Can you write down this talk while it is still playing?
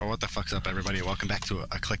what the fuck's up, everybody? Welcome back to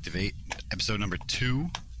a Collective 8, episode number 2.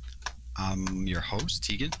 I'm your host,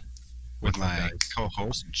 Tegan, with What's up, my guys?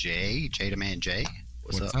 co-host, Jay the Man Jay.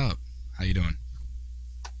 What's up? How you doing?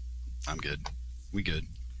 I'm good. We good.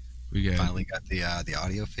 We good. Finally got the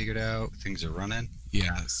audio figured out. Things are running.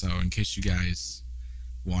 Yeah, so in case you guys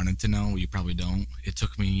wanted to know, you probably don't, it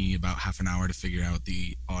took me about half an hour to figure out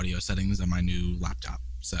the audio settings on my new laptop.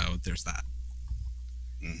 So there's that.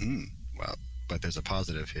 Well, but there's a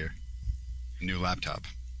positive here. New laptop.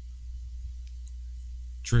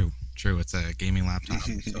 True. It's a gaming laptop,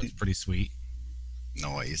 so it's pretty sweet.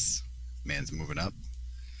 Nice. Man's moving up.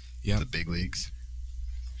 Yep. The big leagues.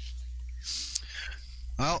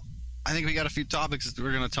 Well, I think we got a few topics that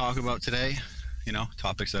we're going to talk about today. You know,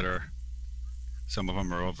 topics that are, some of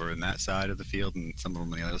them are over in that side of the field and some of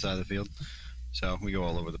them on the other side of the field. So we go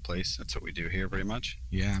all over the place. That's what we do here pretty much.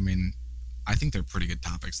 Yeah, I mean, I think they're pretty good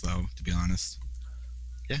topics, though, to be honest.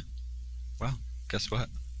 Well, guess what?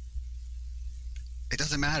 It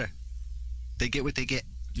doesn't matter. They get what they get.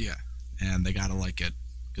 Yeah, and they gotta like it,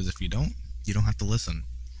 because if you don't have to listen.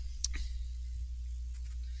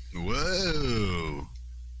 Whoa.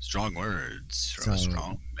 Strong words from a So-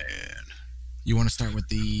 strong man. You want to start with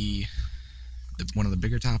the one of the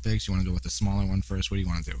bigger topics? You want to go with the smaller one first? What do you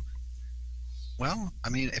want to do? Well, I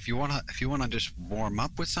mean, if you wanna just warm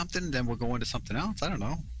up with something, then we'll go into something else. I don't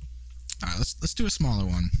know. All right, let's do a smaller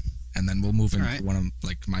one, and then we'll move into All right. one of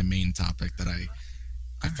like my main topic that I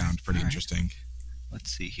found pretty all right. interesting.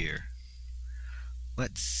 Let's see here.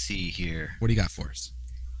 What do you got for us?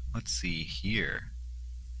 Let's see here.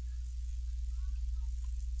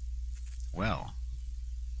 Well.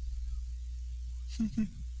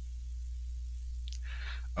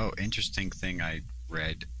 Oh, interesting thing I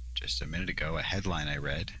read just a minute ago. A headline I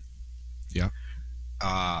read. Yeah.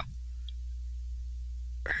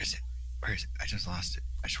 Where is it? I just lost it.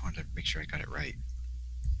 I just wanted to make sure I got it right.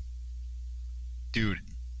 Dude.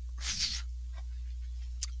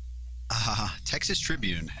 Texas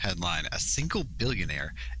Tribune headline: a single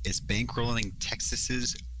billionaire is bankrolling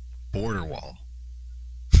Texas's border wall.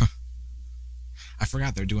 I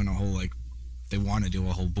forgot they're doing a whole they want to do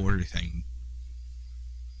a whole border thing.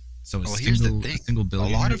 So Well, here's the thing. single A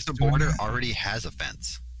billionaire lot of is the doing border that? already has a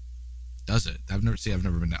fence. Does it? I've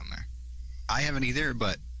never been down there. I haven't either,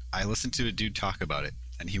 but I listened to a dude talk about it,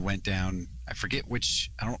 and he went down. I forget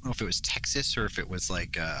which. I don't know if it was Texas or if it was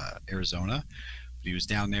like Arizona, but he was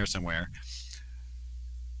down there somewhere.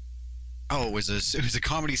 Oh, it was a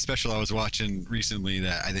comedy special I was watching recently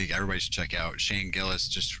that I think everybody should check out. Shane Gillis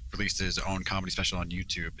just released his own comedy special on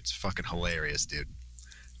YouTube. It's fucking hilarious, dude.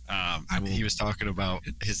 He was talking about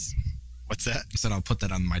his. What's that? I said I'll put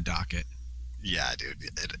that on my docket. Yeah, dude,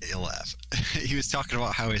 you'll laugh. He was talking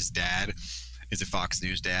about how his dad is a Fox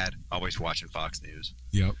News dad, always watching Fox News,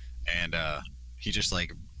 Yep. and he just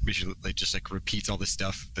repeats all the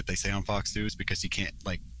stuff that they say on Fox News because he can't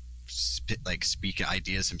speak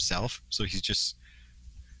ideas himself. So he's just,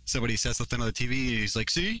 somebody says something on the TV, and he's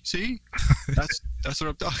like, "See, that's what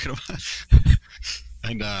I'm talking about."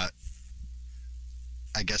 And I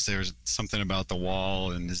guess there's something about the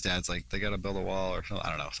wall, and his dad's like, "They gotta build a wall," or something. I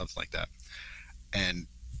don't know, something like that. And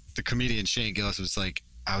the comedian Shane Gillis was like,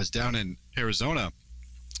 I was down in Arizona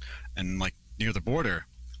and like near the border,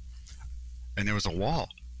 and there was a wall,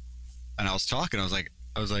 and I was talking. I was like,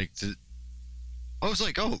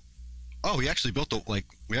 oh, we actually built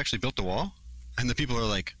the wall, and the people are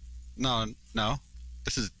like, no,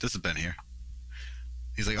 this has been here.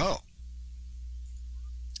 He's like, oh,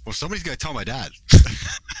 well, somebody's got to tell my dad.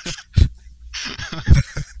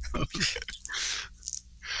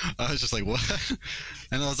 I was just like, what?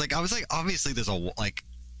 And I was like, obviously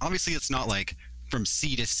obviously it's not like from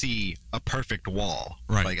sea to sea a perfect wall.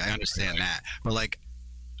 Right. Like, I understand that. But like,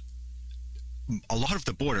 a lot of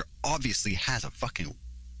the border obviously has a fucking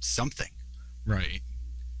something. Right.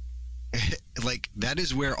 Like, that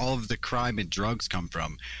is where all of the crime and drugs come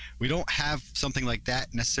from. We don't have something like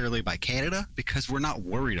that necessarily by Canada because we're not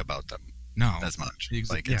worried about them No. as much.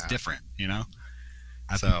 Exactly. Like, it's different, you know?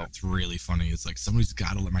 I think that's really funny. It's like somebody's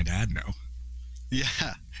got to let my dad know. Yeah.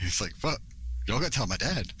 It's like, fuck, y'all gotta tell my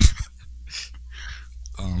dad.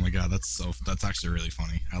 Oh my god, that's actually really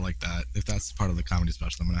funny. I like that. If that's part of the comedy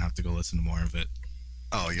special, I'm gonna have to go listen to more of it.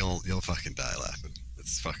 Oh, you'll fucking die laughing.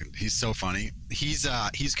 He's so funny. He's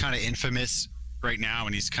kind of infamous right now,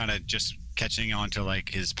 and he's kind of just catching on to like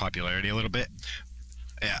his popularity a little bit.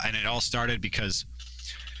 And it all started because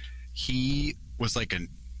he was like a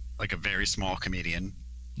very small comedian,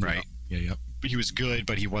 right? Yeah. He was good,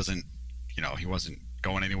 but he wasn't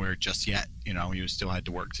going anywhere just yet. He still had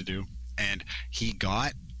to work to do. And he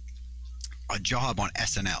got a job on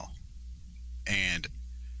SNL, and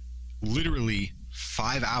literally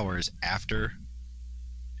 5 hours after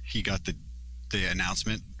he got the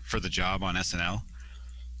announcement for the job on SNL,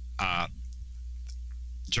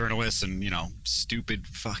 journalists and stupid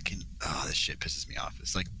fucking this shit pisses me off.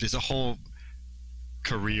 It's like there's a whole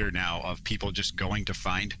career now of people just going to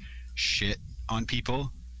find shit on people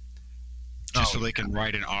just so they can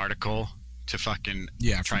write an article to fucking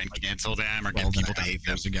try and cancel them or get people to hate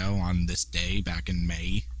them. Years ago on this day back in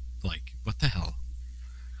May, like what the hell?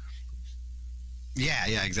 Yeah,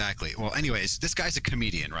 exactly. Well, anyways, this guy's a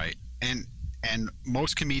comedian, right? And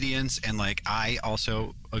most comedians, and like I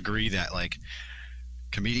also agree that like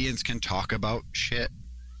comedians can talk about shit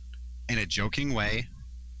in a joking way.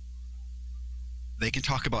 They can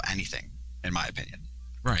talk about anything, in my opinion.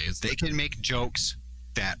 Right. They can make jokes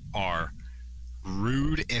that are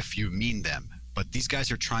rude if you mean them, but these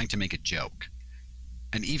guys are trying to make a joke.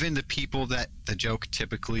 And even the people that the joke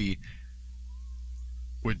typically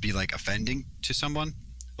would be like offending to someone,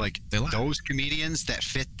 like those comedians that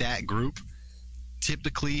fit that group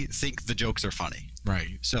typically think the jokes are funny.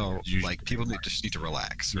 Right. So like people just need to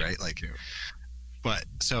relax, right? Like, but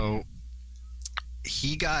so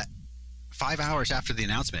he got 5 hours after the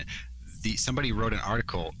announcement, somebody wrote an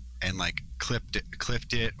article and like clipped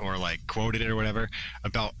it or like quoted it or whatever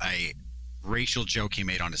about a racial joke he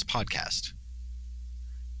made on his podcast.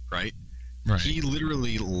 Right. He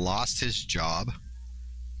literally lost his job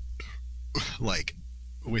like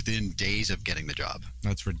within days of getting the job.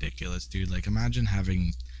 That's ridiculous, dude. Like imagine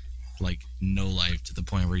having like no life to the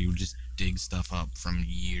point where you just dig stuff up from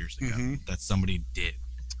years ago that somebody did.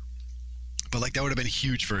 But like that would have been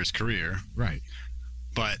huge for his career. Right.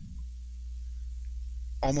 But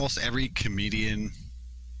almost every comedian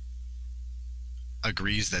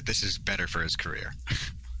agrees that this is better for his career.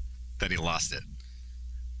 That he lost it.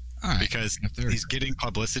 All right. Because he's getting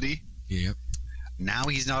publicity. Yep. Now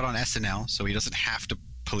he's not on SNL, so he doesn't have to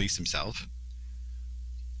police himself.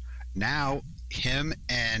 Now him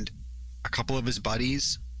and a couple of his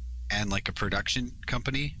buddies and like a production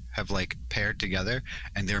company have like paired together,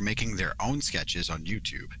 and they're making their own sketches on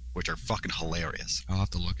YouTube, which are fucking hilarious. I'll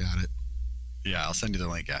have to look at it. Yeah, I'll send you the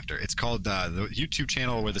link after. It's called the YouTube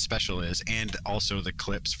channel where the special is, and also the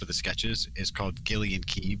clips for the sketches is called Gillian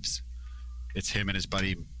Keeves. It's him and his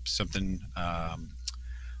buddy something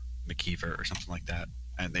McKeever or something like that,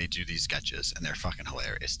 and they do these sketches, and they're fucking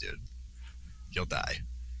hilarious, dude. You'll die.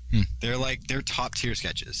 They're top tier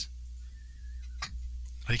sketches.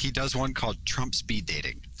 Like he does one called Trump Speed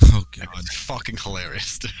Dating. Oh god, it's fucking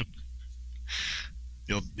hilarious, dude.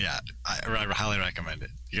 I highly recommend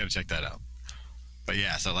it. You gotta check that out. But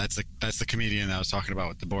yeah, so that's the comedian that I was talking about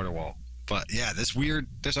with the border wall. But yeah,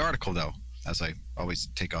 this article though, as I always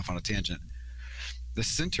take off on a tangent. This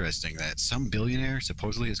is interesting that some billionaire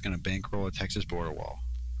supposedly is going to bankroll a Texas border wall.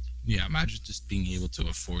 Yeah, imagine just being able to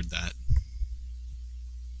afford that.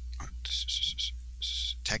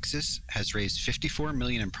 Texas has raised $54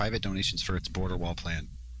 million in private donations for its border wall plan.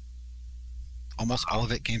 Almost all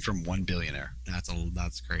of it came from one billionaire.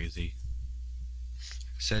 That's crazy.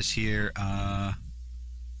 Says here,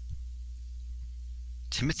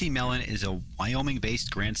 Timothy Mellon is a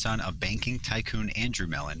Wyoming-based grandson of banking tycoon Andrew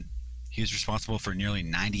Mellon. He was responsible for nearly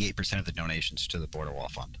 98% of the donations to the Border Wall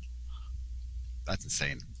Fund. That's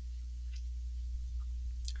insane.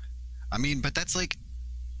 I mean, but that's like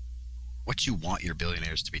what you want your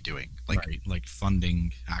billionaires to be doing. Like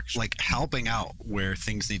funding action. Like helping out where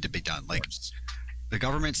things need to be done. Like the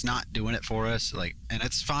government's not doing it for us. Like, and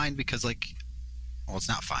it's fine because it's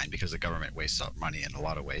not fine because the government wastes money in a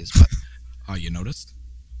lot of ways. But oh, you noticed?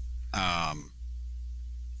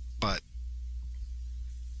 But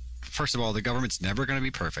first of all, the government's never going to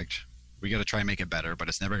be perfect. We got to try and make it better, but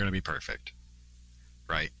it's never going to be perfect,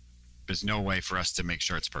 right? There's no way for us to make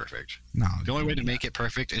sure it's perfect. No. The only way to make it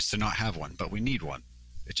perfect is to not have one, but we need one.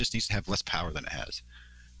 It just needs to have less power than it has.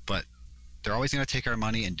 But they're always going to take our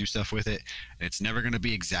money and do stuff with it, and it's never going to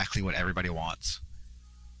be exactly what everybody wants.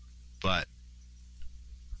 But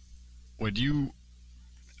when you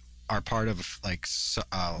are part of like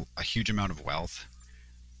a huge amount of wealth,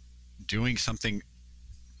 doing something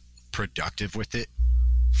productive with it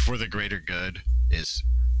for the greater good is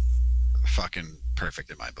fucking perfect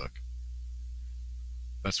in my book.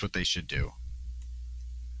 That's what they should do.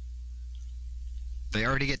 They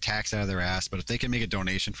already get taxed out of their ass, but if they can make a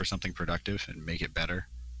donation for something productive and make it better,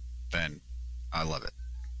 then I love it.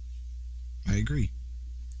 I agree.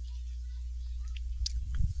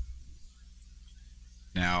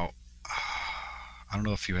 Now, I don't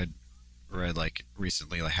know if you had read like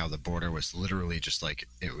recently like how the border was literally just like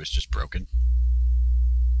it was just broken.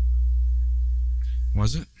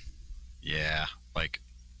 Was it? Yeah, like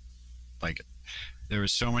there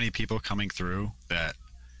was so many people coming through that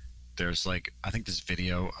there's like I think this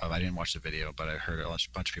video of I didn't watch the video, but I heard a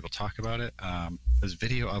bunch of people talk about it. This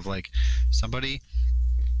video of like somebody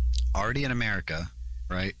already in America,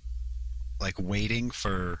 right? Like waiting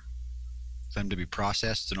for them to be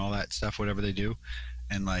processed and all that stuff, whatever they do,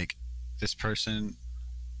 and like this person,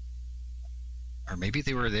 or maybe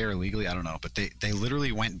they were there illegally, I don't know, but they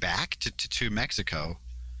literally went back to Mexico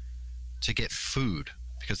to get food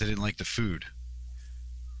because they didn't like the food.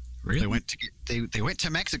 Really? They went to they went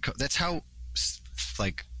to Mexico. That's how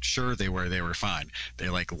like sure they were fine. They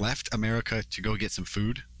like left America to go get some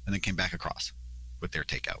food and then came back across with their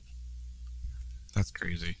takeout. That's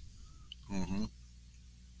crazy. Mm-hmm.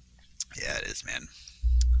 Yeah, it is, man.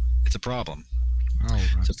 It's a problem. Oh,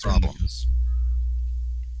 It's a problem. news.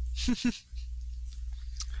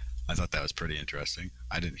 I thought that was pretty interesting.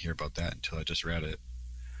 I didn't hear about that until I just read it.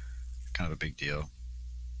 Kind of a big deal.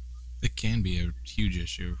 It can be a huge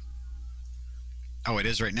issue. Oh, it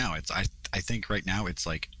is right now. It's I think right now it's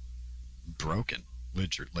like broken,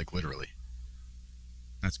 literally.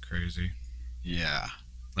 That's crazy. Yeah,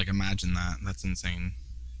 Like, imagine that. That's insane.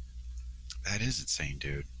 that is insane,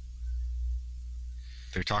 dude.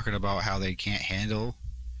 They're talking about how they can't handle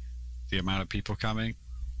the amount of people coming.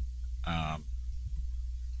 Um,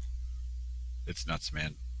 it's nuts,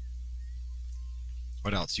 man.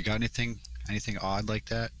 What else? You got anything odd like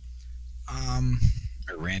that? Um,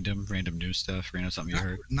 Or random news stuff? Random something you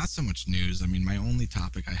heard? not so much news. I mean, my only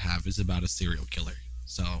topic I have is about a serial killer.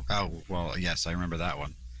 So, Oh, well, yes, I remember that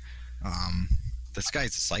one. um, This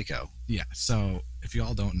guy's a psycho. yeah. So, if you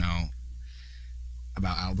all don't know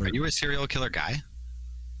about Are Albert, you a serial killer guy?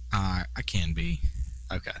 I can be.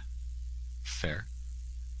 Okay, fair.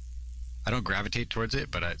 I don't gravitate towards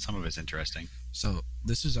it, but some of it's interesting. So,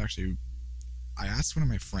 this is actually, I asked one of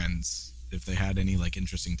my friends if they had any like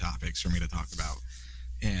interesting topics for me to talk about,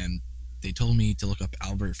 and they told me to look up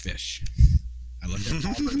Albert Fish. I looked up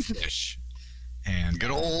Albert Fish, and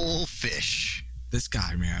Good old fish. this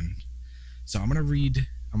guy, man. So I'm gonna read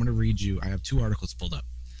you. I have two articles pulled up.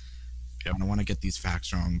 Yep. I want to get these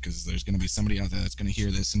facts wrong because there's gonna be somebody out there that's gonna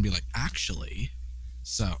hear this and be like, actually.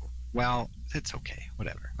 So, Well, it's okay.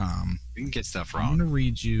 Whatever. You can get stuff I'm wrong. gonna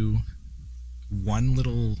read you one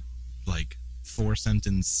little like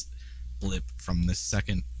 4-sentence blip from this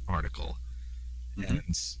second article. Mhm.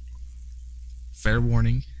 And fair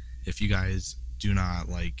warning, if you guys do not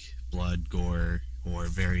like blood, gore, or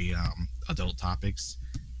very adult topics,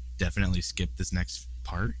 definitely skip this next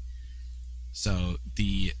part. So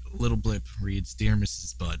the little blip reads, "Dear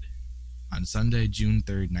Mrs. Budd, on Sunday, June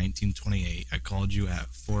 3rd, 1928, I called you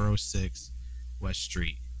at 406 West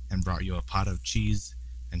Street and brought you a pot of cheese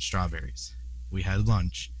and strawberries. We had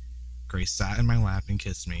lunch. Grace sat in my lap and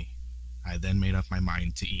kissed me. I then made up my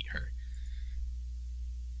mind to eat her."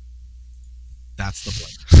 That's the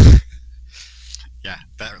blip. Yeah,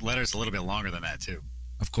 that letter's a little bit longer than that too.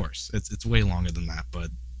 Of course, it's way longer than that,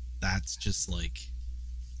 but that's just like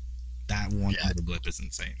that one Yeah. little blip is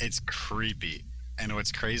insane. It's creepy. And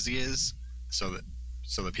what's crazy is so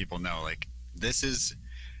that people know, like, this is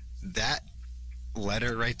that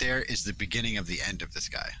letter right there is the beginning of the end of this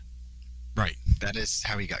guy. Right, That is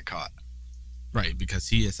how he got caught. right, because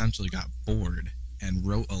he essentially got bored and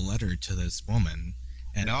wrote a letter to this woman.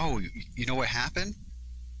 And No, you know what happened?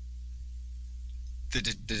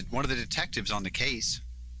 One of the detectives on the case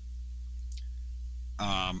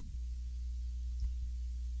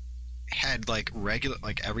had like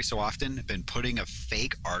every so often been putting a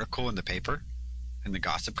fake article in the paper in the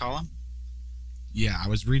gossip column, yeah, I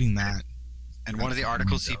was reading that. and one of the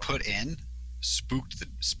articles he put in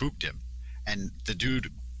spooked him, and the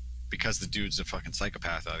dude, because the dude's a fucking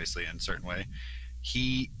psychopath obviously in a certain way,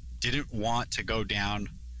 he didn't want to go down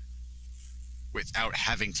without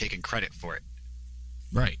having taken credit for it.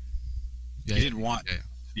 Right. Yeah, He didn't want. yeah.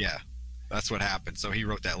 Yeah, that's what happened. So he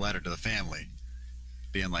wrote that letter to the family,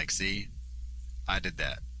 being like, "See, I did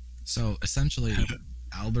that." So essentially,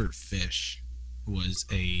 Albert Fish was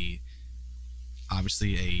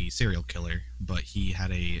obviously a serial killer, but he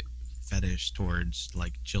had a fetish towards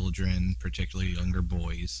like children, particularly younger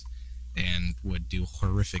boys, and would do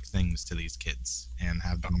horrific things to these kids and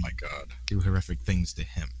have Oh them my god, do horrific things to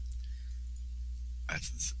him.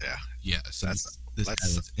 that's yeah. Yeah, so That's this guy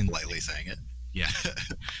That's was in, politely saying it. yeah.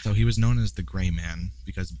 So he was known as the Gray Man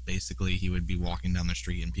because basically he would be walking down the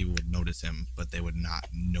street and people would notice him, but they would not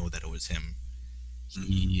know that it was him.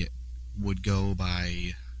 He would go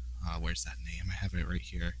by, where's that name? I have it right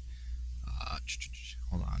here.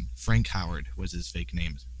 Hold on. Frank Howard was his fake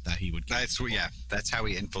name that he would. That's how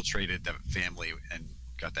he infiltrated the family and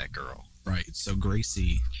got that girl. Right. So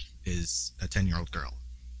Gracie is a 10-year-old girl.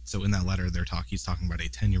 So in that letter, he's talking about a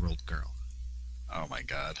 10-year-old girl. Oh my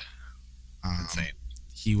God. Insane.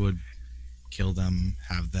 He would kill them,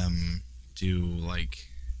 have them do like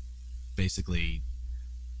basically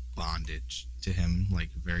bondage to him, like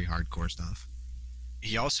very hardcore stuff.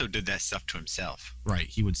 He also did that stuff to himself. Right.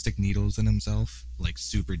 He would stick needles in himself, like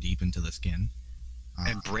super deep into the skin,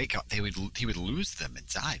 and break out. He would lose them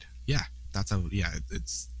inside. Yeah, that's how. Yeah,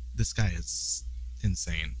 this guy is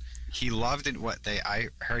insane. He loved I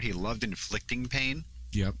heard he loved inflicting pain.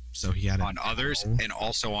 Yep. So he had on others and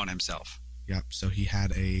also on himself. Yep. So he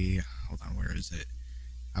had a. Hold on. Where is it?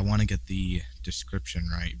 I want to get the description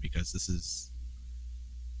right because this is.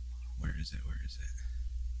 Where is it?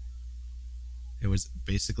 It was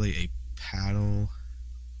basically a paddle.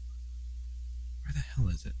 Where the hell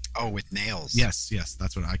is it? Oh, with nails. Yes,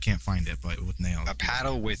 that's what I can't find it, but with nails. A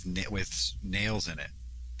paddle with nails in it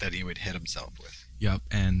that he would hit himself with. Yep,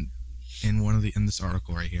 and in this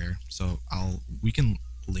article right here, so we can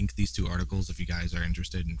link these two articles if you guys are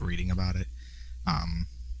interested in reading about it.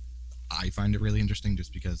 I find it really interesting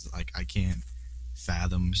just because like I can't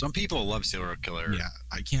fathom. Some people love serial killer. Yeah,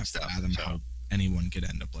 I can't fathom how anyone could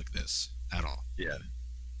end up like this at all. Yeah,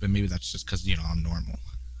 but maybe that's just because I'm normal.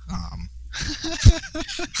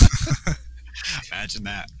 Imagine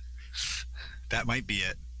that. That might be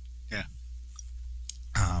it. Yeah.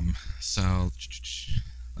 So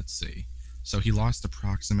let's see. So he lost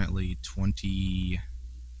approximately 20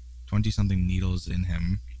 something needles in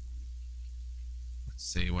him. Let's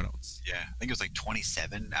see what else. Yeah, I think it was like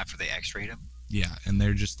 27 after they x-rayed him. Yeah, and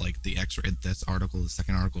they're just like the x-ray. This article, the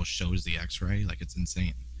second article, shows the x-ray. Like it's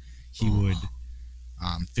insane. He would.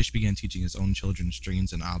 Fish began teaching his own children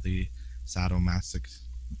strains and oddly sadomasochistic.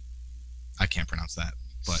 I can't pronounce that,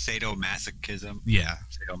 but sadomasochism. Yeah,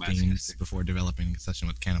 sadomasochistic. Before developing an obsession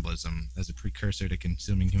with cannibalism as a precursor to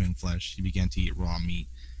consuming human flesh, he began to eat raw meat.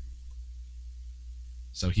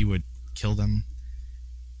 So he would kill them,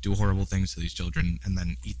 do horrible things to these children, and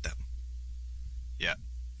then eat them. Yeah.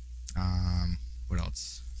 What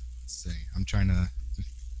else? Let's see. I'm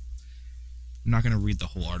not going to read the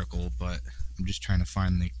whole article, but I'm just trying to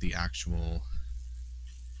find the actual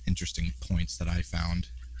interesting points that I found.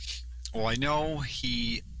 Well, I know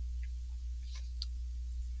he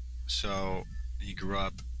grew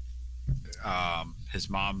up, his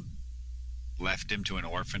mom left him to an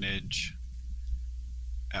orphanage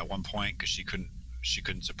at one point because she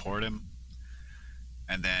couldn't support him.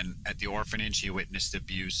 And then at the orphanage, he witnessed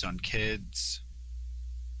abuse on kids.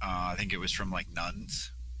 I think it was from like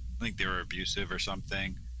nuns. I think they were abusive or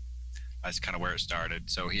something. That's kind of where it started.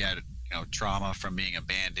 So he had, trauma from being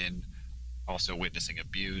abandoned, also witnessing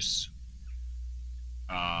abuse.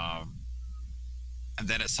 And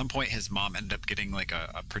then at some point, his mom ended up getting like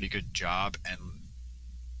a pretty good job and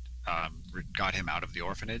got him out of the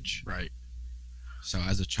orphanage. Right. So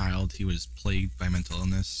as a child, he was plagued by mental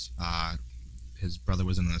illness. His brother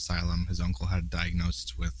was in an asylum. His uncle had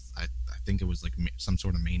diagnosed with, I think it was like some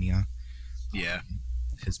sort of mania. Yeah.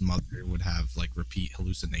 His mother would have like repeat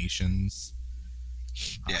hallucinations.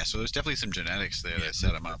 Yeah, so there's definitely some genetics there that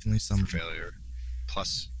set him up for failure,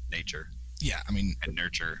 plus nature. Yeah, I mean, and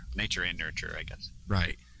nature and nurture, I guess.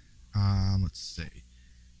 Right. Let's see.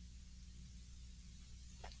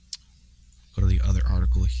 Go to the other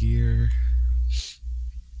article here.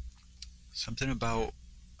 Something about.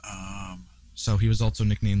 So he was also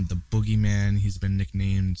nicknamed the Boogeyman. He's been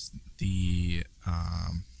nicknamed the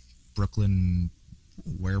Brooklyn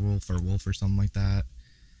Werewolf or Wolf or something like that.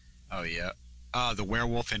 Oh yeah. The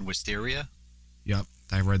Werewolf in Wisteria. Yep,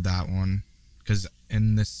 I read that one because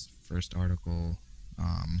in this first article,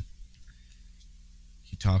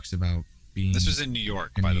 he talks about being. This was in New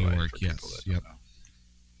York, by the way. Yes. Yep.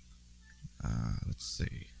 Let's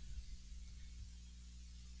see.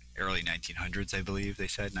 Early 1900s, I believe they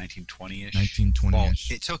said 1920ish. 1920ish.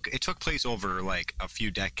 Well, it took place over like a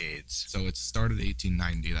few decades. So it started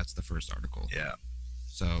 1890. That's the first article. Yeah.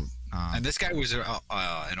 So. And this guy was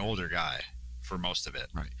an older guy for most of it.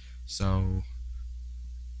 Right. So.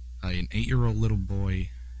 An 8-year-old little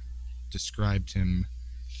boy described him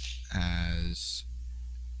as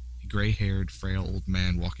a gray-haired, frail old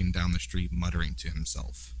man walking down the street muttering to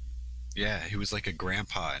himself. Yeah, he was like a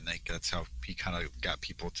grandpa, and like that's how he kind of got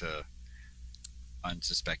people to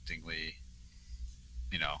unsuspectingly,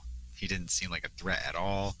 he didn't seem like a threat at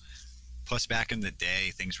all. Plus, back in the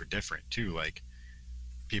day, things were different too. Like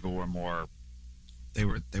people were more. They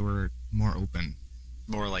were more open.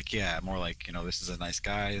 more like, yeah, more like, this is a nice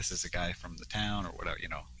guy. This is a guy from the town or whatever.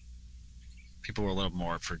 People were a little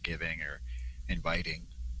more forgiving or inviting.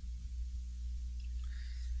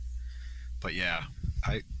 But yeah,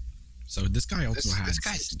 So this guy also had this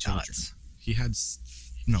guy's children. nuts. He had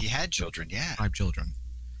no He had children, yeah. 5 children,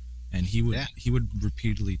 and he would Yeah.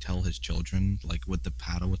 repeatedly tell his children, like with the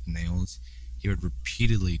paddle with nails, he would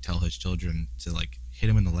repeatedly tell his children to like hit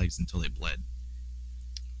him in the legs until they bled.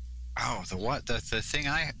 Oh, the thing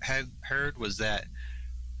I had heard was that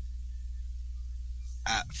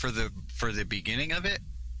for the beginning of it,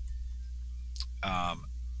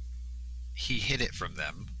 he hid it from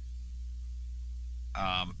them,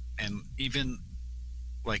 and even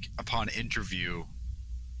like upon interview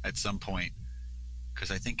at some point, because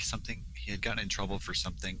I think he had gotten in trouble for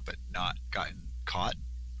something but not gotten caught.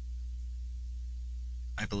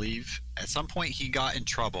 I believe at some point he got in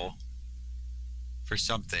trouble for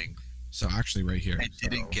something So actually, right here, and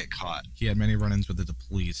didn't get caught. he had many run-ins with the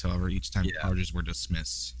police. However, each time Yeah. charges were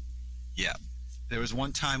dismissed. Yeah. There was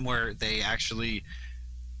one time where they actually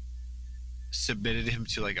submitted him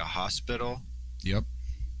to like a hospital, Yep.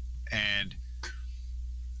 and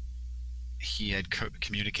he had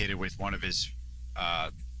communicated with one of his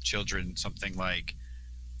children something like,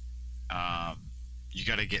 you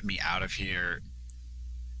got to get me out of here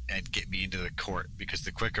and get me into the court, because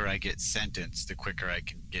the quicker I get sentenced, the quicker I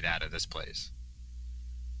can get out of this place,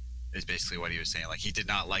 is basically what he was saying. Like, he did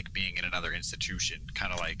not like being in another institution,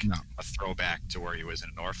 kind of like No. a throwback to where he was in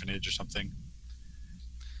an orphanage or something.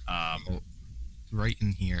 Right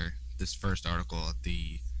in here, this first article at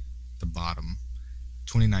the bottom,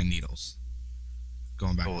 29 needles.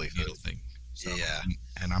 Going back Holy to the needle thing. So, Yeah.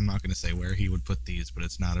 And I'm not going to say where he would put these, but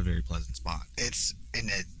it's not a very pleasant spot. It's in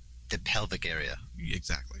the pelvic area.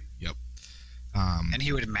 Exactly. Yep. And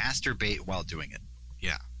he would masturbate while doing it.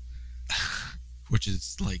 Yeah. Which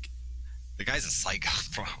is like, The guy's a psycho,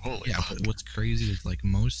 bro. Holy yeah. fuck. But what's crazy is like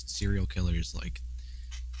most serial killers, like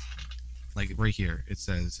right here, it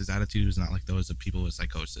says his attitude was not like those of people with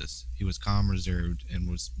psychosis. He was calm, reserved, and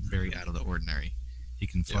was very out of the ordinary. He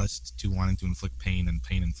confessed to wanting to inflict pain and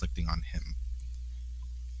pain inflicting on him.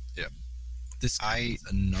 Yeah. This I, is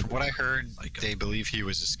another from what I heard, psycho. they believe he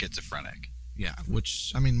was a schizophrenic. Yeah,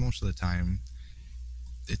 which I mean, most of the time,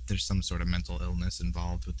 there's some sort of mental illness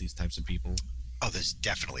involved with these types of people. Oh, there's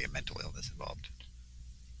definitely a mental illness involved.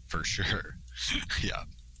 For sure. Yeah.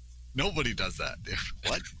 Nobody does that, dude.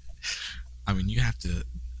 What? I mean, you have to.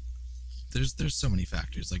 There's so many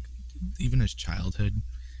factors. Like, even his childhood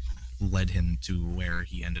led him to where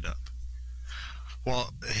he ended up.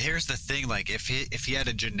 Well, here's the thing. Like, if he had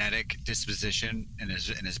a genetic disposition in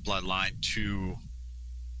his bloodline to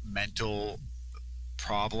mental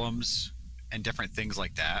problems and different things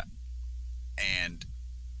like that, and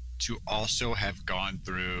to also have gone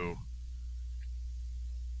through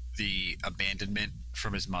the abandonment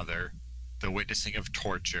from his mother, the witnessing of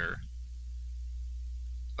torture,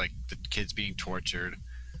 like the kids being tortured,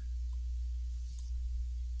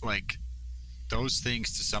 like those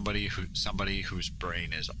things, to somebody whose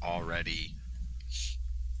brain is already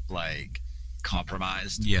like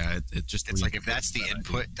compromised. Yeah, it just. It's like, if that's the that idea.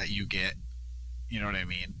 input that you get, you know what I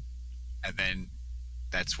mean? And then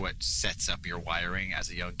that's what sets up your wiring as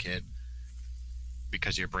a young kid,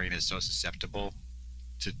 because your brain is so susceptible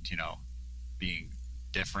to, being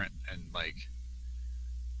different and like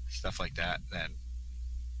stuff like that. Then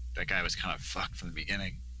that guy was kind of fucked from the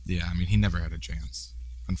beginning. Yeah, I mean, he never had a chance.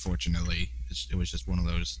 Unfortunately, it was just one of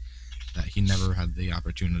those that he never had the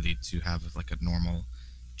opportunity to have like a normal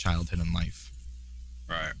childhood in life.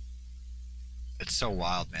 Right. It's so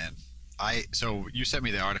wild, man. So you sent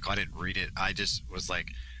me the article. I didn't read it. I just was like,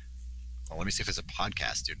 well, let me see if it's a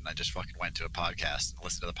podcast, dude. And I just fucking went to a podcast and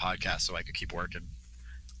listened to the podcast so I could keep working.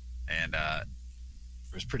 And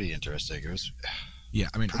it was pretty interesting. It was Yeah,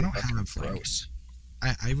 I mean, I don't fucking have like, gross.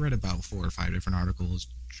 I read about 4 or 5 different articles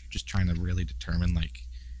just trying to really determine like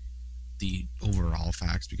the overall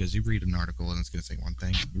facts, because you read an article and it's going to say one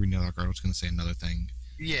thing, you read another article, it's going to say another thing.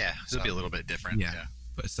 Yeah, it'll be a So, little bit different. yeah. Yeah.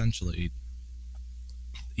 But essentially,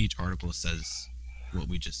 each article says what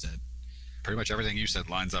we just said. Pretty much everything you said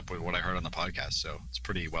lines up with what I heard on the podcast, so it's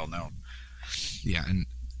pretty well known. Yeah, and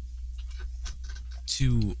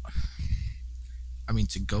to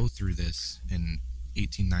go through this in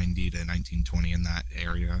 1890 to 1920 in that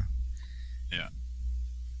area. Yeah.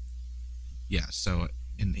 Yeah, so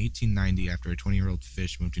in 1890, after a 20-year-old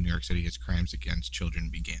Fish moved to New York City, his crimes against children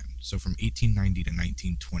began. So from 1890 to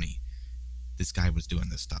 1920, this guy was doing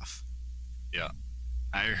this stuff. Yeah.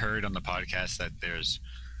 I heard on the podcast that there's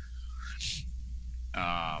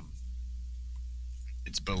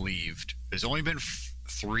it's believed there's only been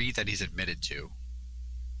 3 that he's admitted to,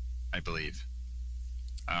 I believe.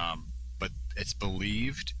 But it's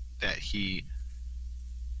believed that he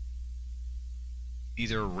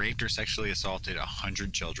either raped or sexually assaulted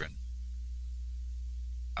 100 children,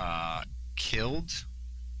 killed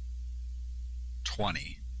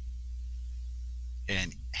 20,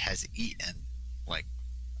 and has eaten like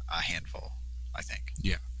a handful, I think.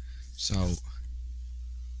 Yeah. So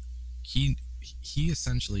he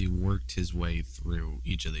essentially worked his way through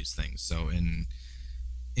each of these things. So in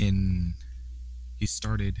he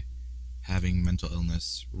started having mental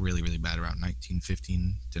illness really, really bad around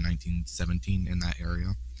 1915 to 1917 in that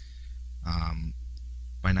area.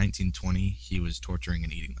 By 1920, he was torturing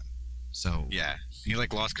and eating them. So yeah, he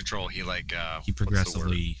like lost control. He like he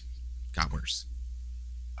progressively got worse.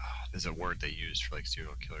 There's a word they use for like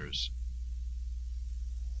serial killers.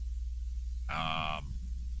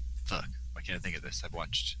 Fuck, why can't I think of this? I've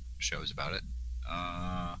watched shows about it.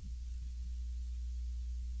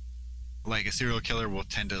 Like a serial killer will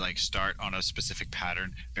tend to like start on a specific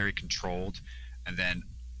pattern, very controlled, and then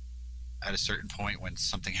at a certain point when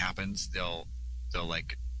something happens, they'll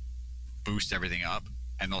like boost everything up,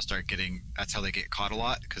 and they'll start getting. That's how they get caught a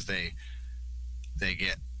lot, because they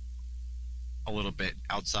get a little bit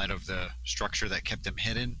outside of the structure that kept them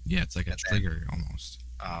hidden. Yeah, it's like a trigger almost.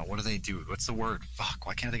 What do they do? What's the word? Fuck,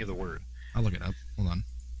 why can't I think of the word? I'll look it up. Hold on.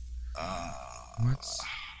 What's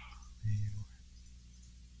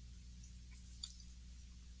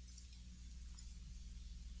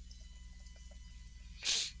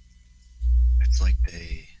it's like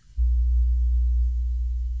they.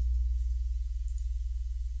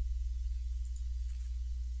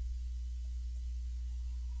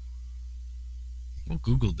 Well,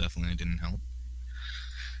 Google definitely didn't help.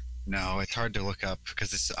 No, it's hard to look up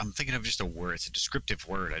because I'm thinking of just a word. It's a descriptive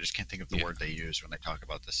word. I just can't think of the word they use when they talk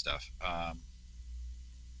about this stuff.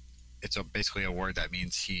 It's basically a word that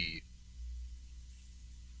means he,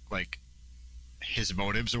 like, his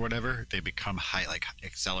motives or whatever, they become like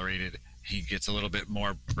accelerated. He gets a little bit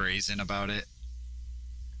more brazen about it,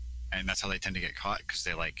 and that's how they tend to get caught, because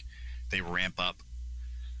they ramp up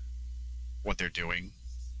what they're doing,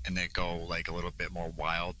 and they go like a little bit more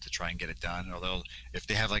wild to try and get it done. Although if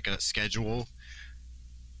they have like a schedule,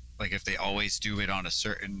 like if they always do it on a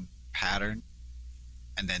certain pattern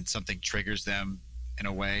and then something triggers them in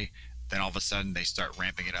a way, then all of a sudden they start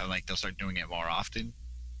ramping it up. Like they'll start doing it more often,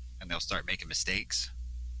 and they'll start making mistakes.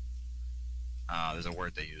 There's a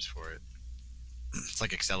word they use for it. It's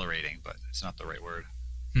like accelerating, but it's not the right word.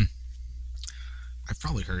 I've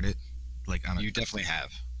probably heard it. Like you definitely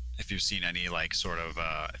have. If you've seen any like sort of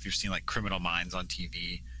if you've seen like Criminal Minds on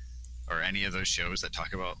TV or any of those shows that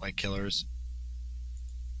talk about like killers,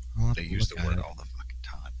 they use the word all the fucking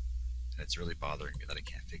time. And it's really bothering me that I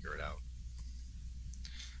can't figure it out.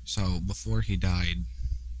 So before he died,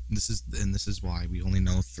 this is why we only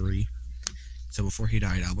know 3. So before he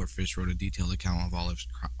died, Albert Fish wrote a detailed account of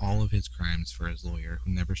all of his crimes for his lawyer,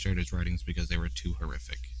 who never shared his writings because they were too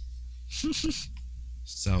horrific.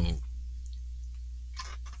 So,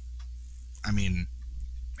 I mean,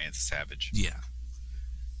 man's a savage. Yeah.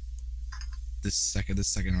 This second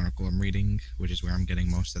article I'm reading, which is where I'm getting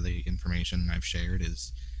most of the information I've shared,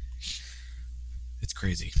 it's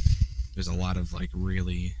crazy. There's a lot of like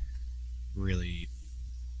really, really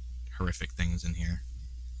horrific things in here.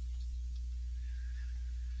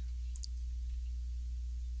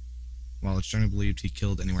 While it's generally believed he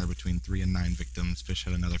killed anywhere between 3 and 9 victims, Fish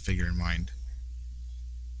had another figure in mind.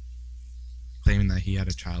 Claiming that he had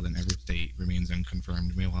a child in every state remains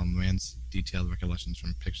unconfirmed. Meanwhile, the man's detailed recollections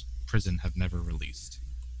from prison have never released.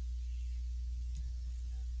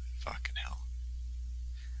 Fucking hell.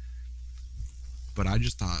 But I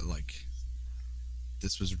just thought, like,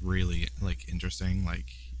 this was really, like, interesting.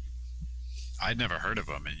 Like, I'd never heard of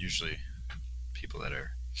him, and usually people that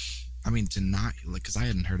are... I mean, to not, like, because I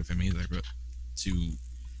hadn't heard of him either, but to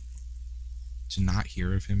not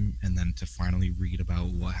hear of him and then to finally read about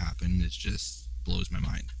what happened, it just blows my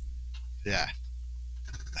mind. Yeah.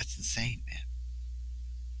 That's insane, man.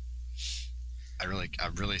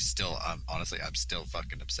 I'm really still, honestly, I'm still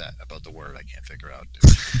fucking upset about the word I can't figure out.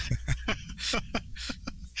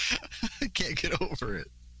 I can't get over it.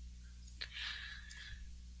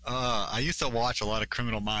 I used to watch a lot of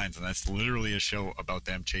Criminal Minds, and that's literally a show about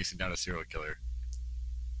them chasing down a serial killer.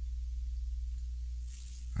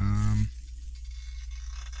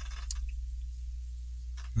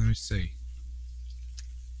 Let me see.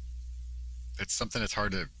 It's something that's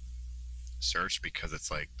hard to search because it's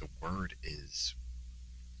like the word is...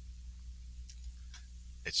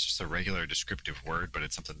 It's just a regular descriptive word, but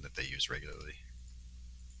it's something that they use regularly.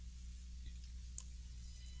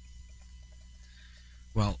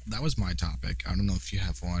 Well, that was my topic. I don't know if you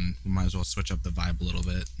have one. We might as well switch up the vibe a little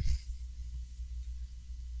bit.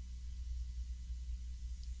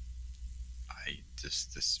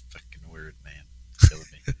 This fucking word, man, killing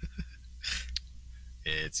me.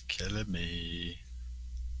 It's killing me.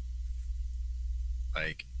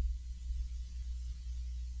 Like,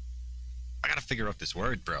 I gotta figure out this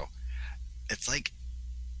word, bro. It's like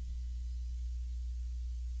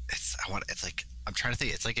it's like I'm trying to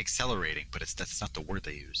think. It's like accelerating, but that's not the word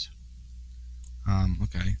they use.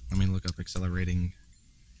 Okay. Let me look up accelerating.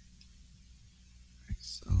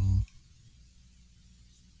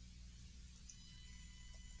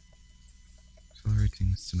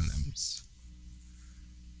 Accelerating synonyms.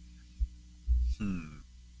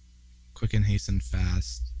 Quicken, hasten,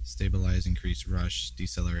 fast, stabilize, increase, rush,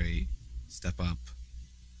 decelerate, step up.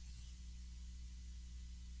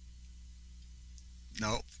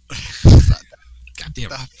 Nope. God damn.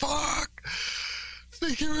 The fuck?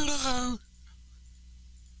 Figure it out.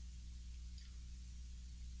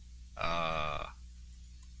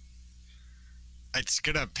 It's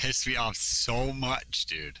gonna piss me off so much,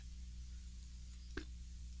 dude.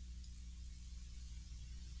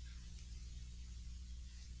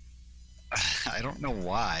 I don't know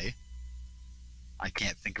why. I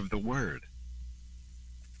can't think of the word.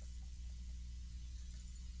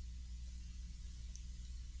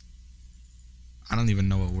 I don't even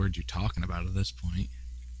know what word you're talking about at this point.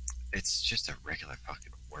 It's just a regular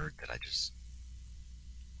fucking word that I just.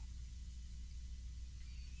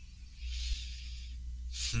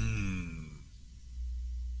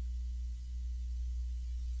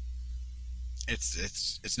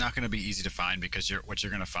 It's not going to be easy to find because what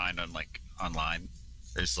you're going to find on like online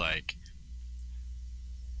is like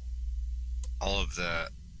all of the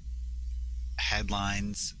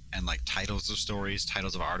headlines and like titles of stories,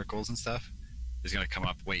 titles of articles and stuff is going to come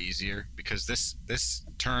up way easier because this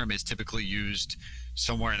term is typically used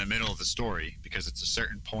somewhere in the middle of the story because it's a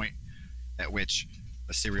certain point at which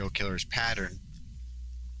a serial killer's pattern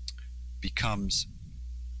becomes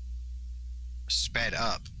sped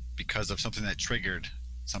up because of something that triggered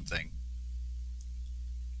something.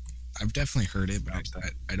 I've definitely heard it, but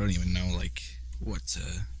I don't even know like what to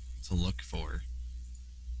look for.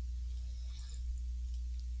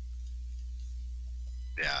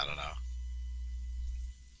 Yeah, I don't know.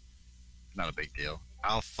 Not a big deal.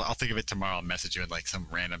 I'll think of it tomorrow. I'll message you at like some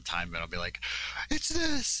random time, and I'll be like, "It's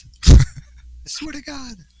this." I swear to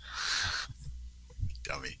God.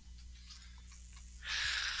 Dummy.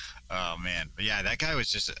 Oh man, but yeah, that guy was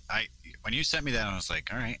just when you sent me that, I was like,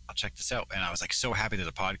 all right, I'll check this out, and I was like so happy to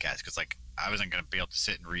the podcast because like I wasn't gonna be able to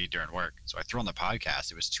sit and read during work, so I threw on the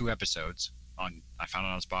podcast. It was 2 episodes I found it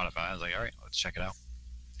on Spotify. I was like, all right, let's check it out.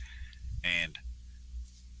 And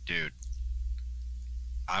dude,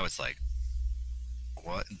 I was like,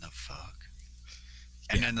 what in the fuck?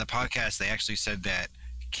 And then the podcast, they actually said that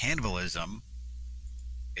cannibalism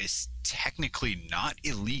is technically not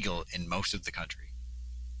illegal in most of the country.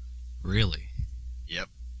 Really? Yep.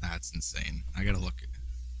 That's insane. I gotta look.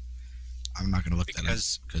 I'm not gonna look that up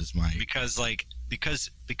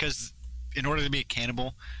because in order to be a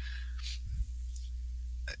cannibal,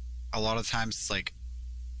 a lot of times it's like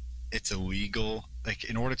it's illegal. Like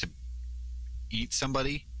in order to eat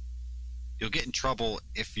somebody, you'll get in trouble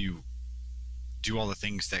if you do all the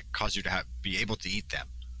things that cause you to be able to eat them.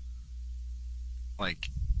 Like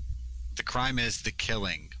the crime is the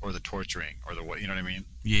killing or the torturing or the what, you know what I mean?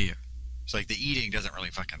 Yeah. So like the eating doesn't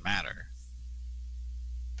really fucking matter.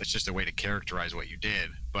 That's just a way to characterize what you did.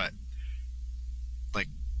 But like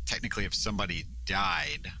technically if somebody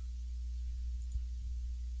died,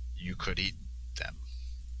 you could eat them,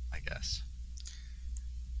 I guess.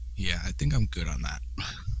 Yeah, I think I'm good on that.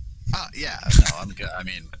 Yeah, no, I'm good. I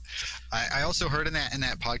mean, I also heard in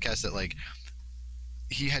that podcast that like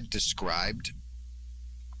he had described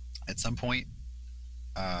at some point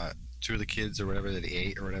 2 of the kids or whatever that he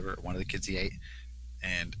ate or whatever, one of the kids he ate,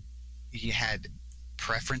 and he had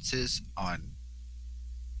preferences on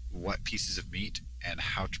what pieces of meat and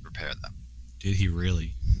how to prepare them. Did he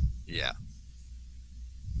really? Yeah.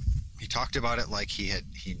 He talked about it like he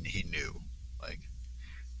knew. Like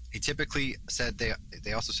he typically said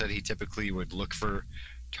they also said he typically would look for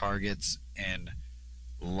targets in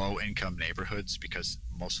low income neighborhoods because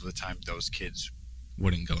most of the time those kids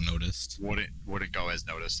wouldn't go noticed. Wouldn't go as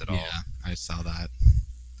noticed at all. Yeah, I saw that.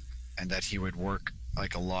 And that he would work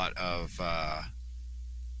like a lot of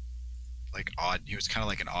like odd. He was kind of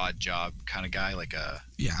like an odd job kind of guy, like a.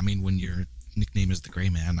 Yeah, I mean, when your nickname is the Gray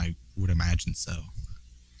Man, I would imagine so.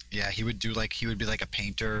 Yeah, he would be like a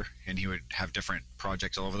painter, and he would have different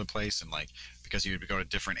projects all over the place, and like because he would go to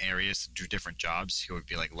different areas to do different jobs, he would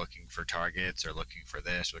be like looking for targets or looking for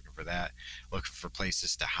this, looking for that, looking for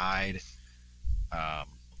places to hide um,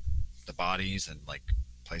 the bodies and like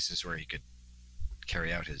places where he could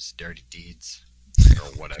carry out his dirty deeds or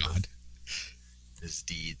whatever God. his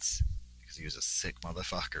deeds because he was a sick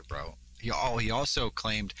motherfucker, bro. He also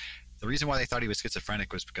claimed the reason why they thought he was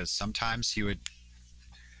schizophrenic was because sometimes he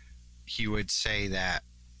would say that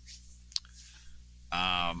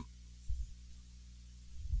um,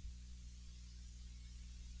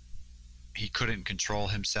 he couldn't control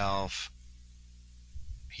himself.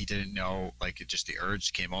 He didn't know, like, it just the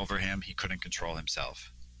urge came over him. He couldn't control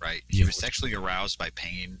himself, right? He Yeah. was sexually aroused by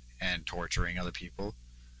pain and torturing other people.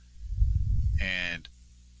 And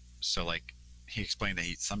so, like, he explained that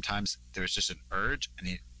sometimes there was just an urge and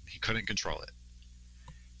he couldn't control it.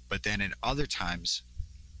 But then in other times,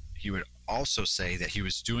 he would also say that he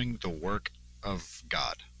was doing the work of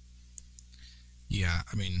God. Yeah,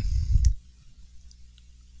 I mean,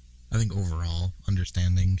 I think overall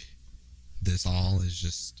understanding this all is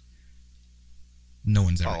just no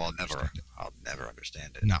one's ever. Oh, gonna I'll understand it. never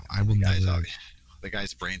understand it. No, I will never. The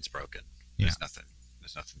guy's brain's broken. Yeah.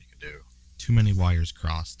 There's nothing you can do. Too many wires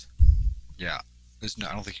crossed. Yeah. I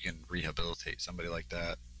don't think you can rehabilitate somebody like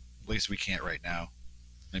that. At least we can't right now.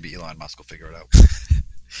 Maybe Elon Musk will figure it out.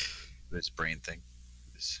 This brain thing.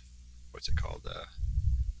 What's it called?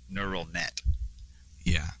 Neural net.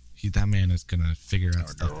 Yeah, that man is gonna figure out Or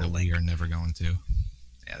stuff that Neuralink. we are never going to.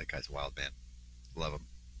 Yeah, that guy's a wild man. Love him.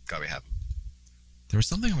 Glad we have him. There was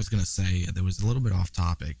something I was gonna say that was a little bit off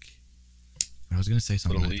topic. I was gonna say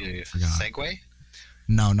something. Little I forgot. segue?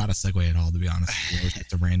 No, not a segue at all. To be honest, it was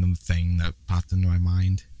just a random thing that popped into my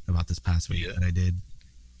mind about this past week Yeah. that I did.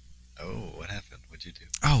 Oh, what happened? What'd you do?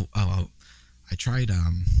 Oh! I tried.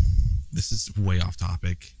 This is way off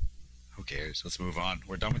topic. Who cares? Let's move on.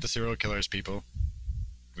 We're done with the serial killers, people.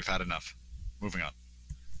 We've had enough. Moving on.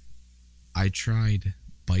 I tried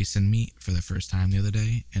bison meat for the first time the other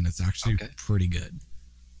day, and it's actually Okay. pretty good.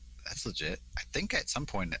 That's legit. I think at some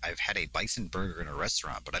point I've had a bison burger in a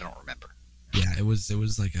restaurant, but I don't remember. Yeah, it was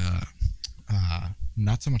like a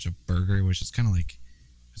not so much a burger. It was just kind of like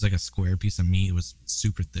it was like a square piece of meat. It was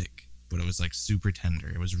super thick, but it was like super tender.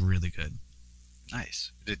 It was really good.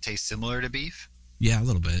 Nice. Did it taste similar to beef? Yeah, a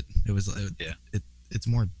little bit. It was. Yeah. It's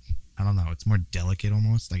more. I don't know. It's more delicate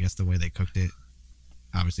almost. I guess the way they cooked it.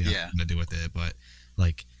 Obviously, has Yeah. nothing to do with it, but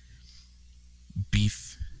like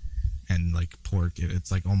beef and like pork,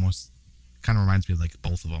 it's like almost kind of reminds me of like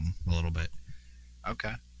both of them a little bit.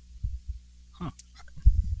 Okay.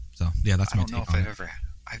 So yeah, that's I my don't know take if on I've it.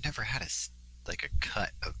 I've never had like a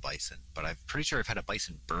cut of bison, but I'm pretty sure I've had a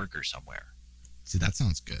bison burger somewhere. See, that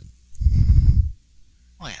sounds good.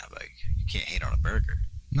 Well, yeah, but you can't hate on a burger.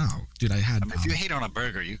 No, dude, I had. I mean, if you hate on a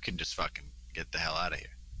burger, you can just fucking get the hell out of here.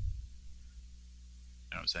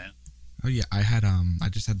 You know what I'm saying? Oh yeah, I had I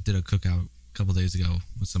just did a cookout a couple days ago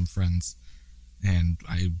with some friends, and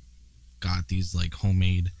I got these like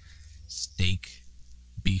homemade steak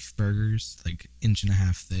beef burgers, like inch and a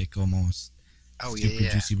half thick almost. Oh Super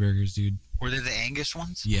juicy burgers, dude. Were they the Angus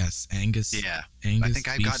ones? Yes, Angus. Yeah. Angus. I think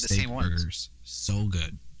I beef got the steak same ones. burgers. So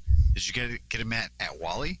good. Did you get them at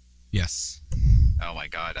Wally? Yes. Oh my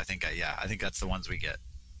god, I think that's the ones we get.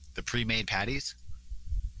 The pre-made patties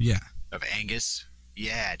Yeah. of Angus.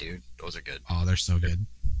 Yeah, dude, those are good. Oh, they're so good.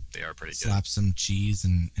 They are pretty good. Slap some cheese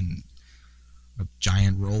and a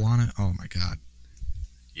giant roll on it. Oh my god.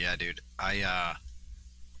 Yeah, dude.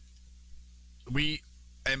 We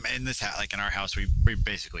in this like in our house we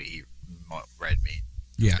basically eat red meat.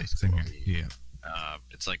 Yeah. basically Same what here. we eat. Yeah.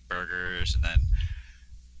 It's like burgers and then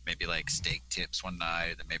maybe like steak tips one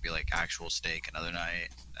night, then maybe like actual steak another night.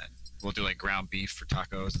 And we'll do like ground beef for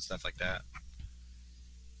tacos and stuff like that.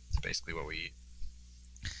 It's basically what we eat.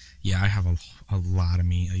 Yeah, I have a lot of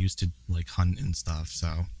meat. I used to like hunt and stuff,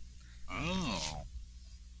 so Oh.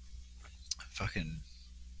 Fucking.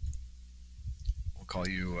 We'll call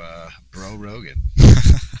you Bro Rogan.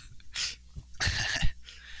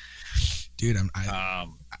 dude,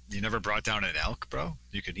 You never brought down an elk, bro?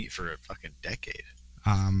 You could eat for a fucking decade.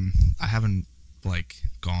 I haven't like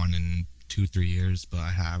gone in 2-3 years, but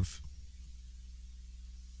I have.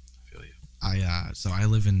 I feel you. So I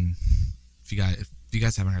live in. If you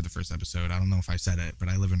guys haven't heard the first episode, I don't know if I said it, but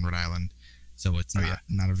I live in Rhode Island, so it's Oh,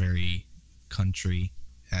 not a very country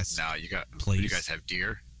esque. Now you Place. You guys have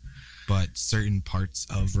deer. But certain parts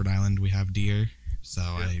of Rhode Island we have deer. So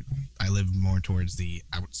Yeah. I live more towards the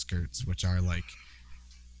outskirts, which are like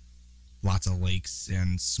lots of lakes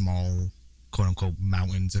and small quote unquote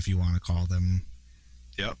mountains, if you want to call them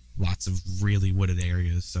Yep. Lots of really wooded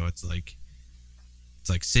areas. So it's like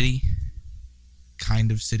city,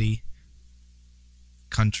 kind of city,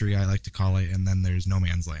 country, I like to call it, and then there's no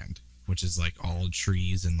man's land, which is like all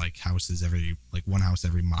trees and like houses every like one house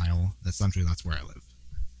every mile. Essentially, that's where I live.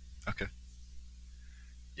 Okay.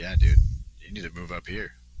 Yeah, dude. You need to move up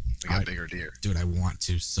here. We got bigger deer. Dude, I want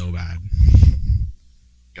to so bad.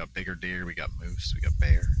 We got bigger deer. We got moose. We got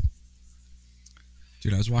bear.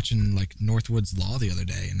 Dude, I was watching like Northwood's Law the other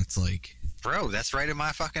day, and it's like, bro, that's right in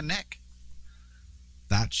my fucking neck.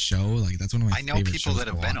 That show, like that's one of my. I know people that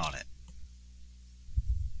have been on it.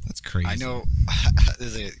 That's crazy. I know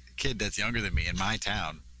there's a kid that's younger than me in my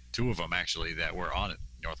town. 2 of them actually that were on it.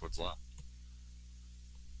 Northwood's Law.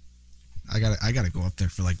 I gotta go up there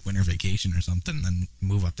for like winter vacation or something, then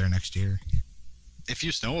move up there next year. If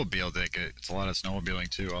you snowmobile, it's a lot of snowmobiling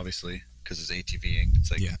too, obviously, because it's ATVing. It's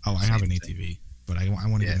like yeah. Oh, I have an ATV, but I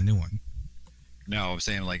want to get a new one. No, I'm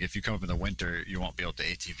saying like if you come up in the winter, you won't be able to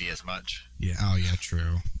ATV as much. Yeah. Oh, yeah.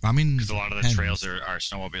 True. I mean, because a lot of the trails are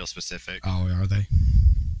snowmobile specific. Oh, are they?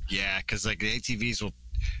 Yeah, because like the ATVs will.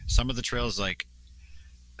 Some of the trails, like,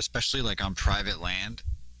 especially like on private land,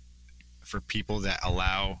 for people that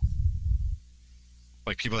allow.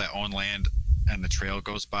 Like people that own land and the trail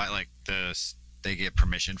goes by, like they get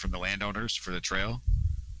permission from the landowners for the trail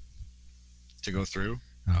to go through.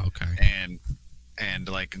 Oh, okay. And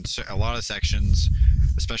like in a lot of sections,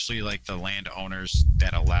 especially like the landowners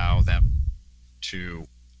that allow them to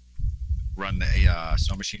run the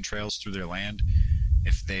snow machine trails through their land,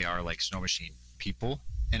 if they are like snow machine people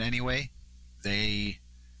in any way, they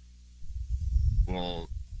will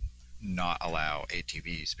not allow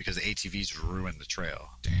ATVs because the ATVs ruin the trail.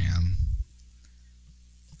 Damn.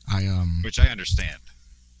 Which I understand,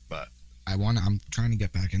 but I'm trying to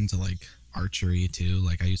get back into like archery too.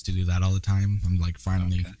 Like I used to do that all the time. I'm like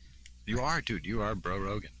finally. Okay. You are, dude. You are Bro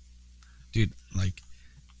Rogan. Dude, like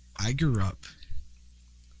I grew up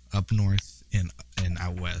north and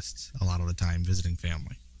out west a lot of the time visiting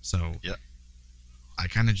family. So yeah, I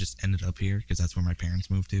kind of just ended up here because that's where my parents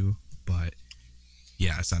moved to. But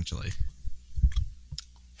yeah, essentially.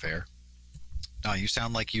 Fair. No, you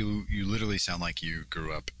sound like you literally sound like you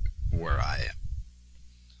grew up where I am.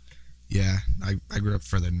 Yeah, I grew up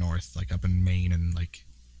further north, like up in Maine and like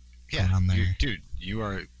around there. Dude, you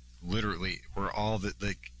are literally, we're all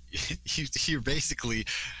like you're basically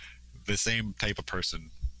the same type of person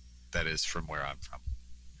that is from where I'm from.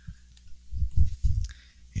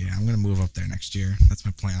 Yeah, I'm gonna move up there next year. That's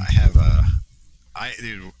my plan.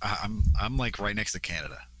 I'm like right next to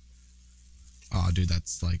Canada. Oh, dude,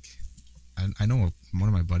 that's like, I know one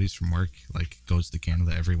of my buddies from work like goes to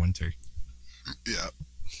Canada every winter. Yeah.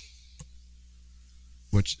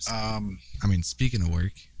 Which, I mean, speaking of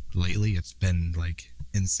work, lately it's been like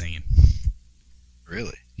insane.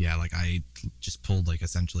 Really? Yeah, like I just pulled like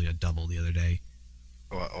essentially a double the other day.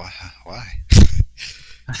 Why?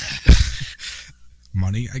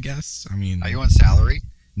 Money, I guess. I mean, are you on salary?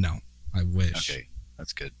 No, I wish. Okay,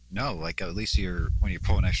 that's good. No, like at least when you're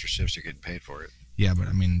pulling extra shifts, you're getting paid for it. Yeah, but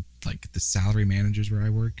I mean, like the salary managers where I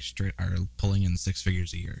work straight are pulling in 6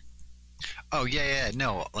 figures a year. Oh yeah.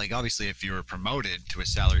 No, like obviously if you were promoted to a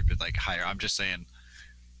salary but like higher, I'm just saying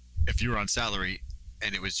if you were on salary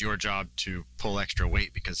and it was your job to pull extra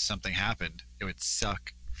weight because something happened, it would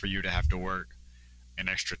suck for you to have to work an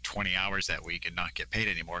extra 20 hours that week and not get paid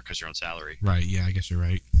anymore because you're on salary. Right. Yeah, I guess you're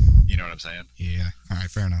right. You know what I'm saying? Yeah. All right.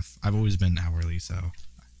 Fair enough. I've always been hourly, so.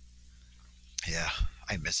 Yeah,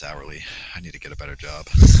 I miss hourly. I need to get a better job.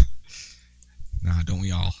 Nah, don't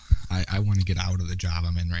we all? I want to get out of the job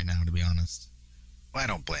I'm in right now, to be honest. Well, I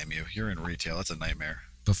don't blame you. You're in retail. That's a nightmare.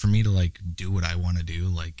 But for me to like do what I want to do,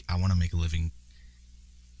 like I want to make a living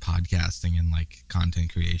podcasting and like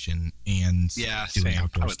content creation and doing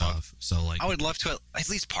outdoor stuff. So like I would love to at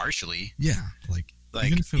least partially. Yeah, like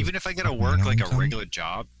even if I get to work like a regular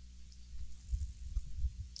job.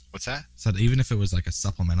 What's that? So even if it was like a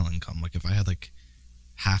supplemental income, like if I had like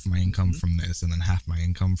half my income from this and then half my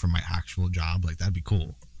income from my actual job, like that'd be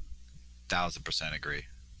cool. 1000% agree.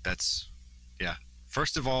 That's yeah.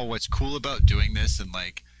 First of all, what's cool about doing this, and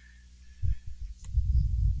like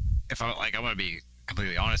if I like, I want to be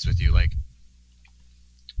completely honest with you, like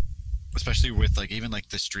especially with like even like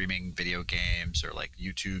the streaming video games or like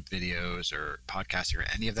YouTube videos or podcasting or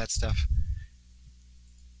any of that stuff,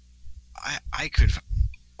 I could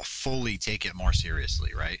fully take it more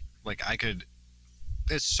seriously, right? Like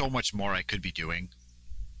there's so much more I could be doing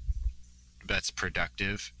that's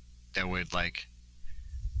productive that would like,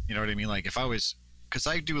 you know what I mean? Like if I was, because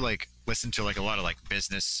I do like listen to like a lot of like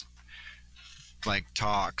business like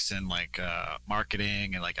talks and like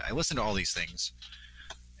marketing and like I listen to all these things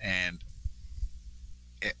And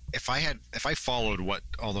if I followed what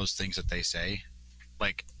all those things that they say,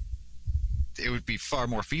 like, it would be far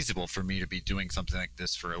more feasible for me to be doing something like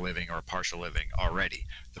this for a living or a partial living already.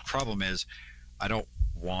 The problem is I don't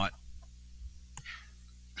want,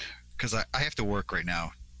 because I have to work right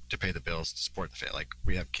now to pay the bills to support the family. Like,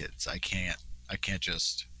 we have kids. I can't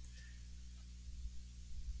just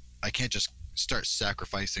start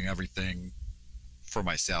sacrificing everything for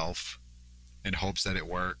myself in hopes that it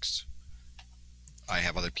works. I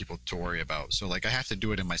have other people to worry about. So, like, I have to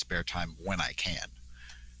do it in my spare time when I can,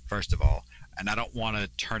 first of all. And I don't want to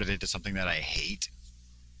turn it into something that I hate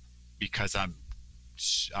because I'm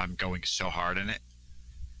going so hard in it.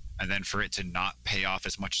 And then for it to not pay off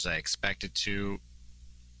as much as I expected to,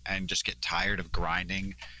 and just get tired of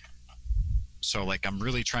grinding. So, like, I'm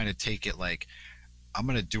really trying to take it like, I'm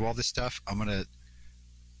going to do all this stuff. I'm going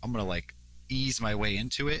to like ease my way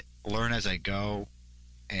into it, learn as I go,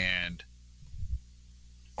 and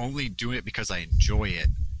only do it because I enjoy it,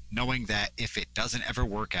 knowing that if it doesn't ever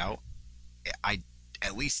work out, I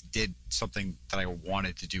at least did something that I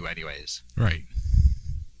wanted to do anyways. Right.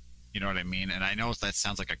 You know what I mean? And I know that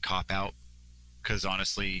sounds like a cop-out, because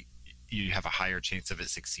honestly, you have a higher chance of it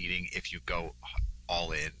succeeding if you go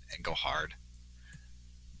all in and go hard.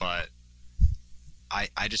 But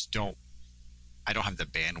I just don't have the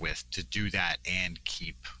bandwidth to do that and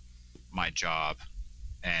keep my job,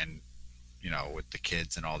 and, you know, with the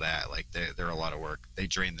kids and all that. Like, they're a lot of work. They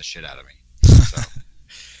drain the shit out of me. So.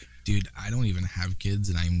 Dude, I don't even have kids,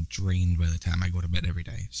 and I'm drained by the time I go to bed every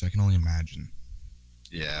day. So I can only imagine.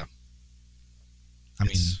 Yeah. I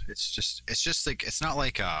mean, it's just like, it's not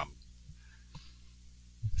like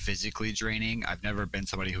physically draining. I've never been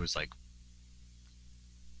somebody who was like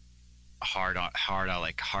hard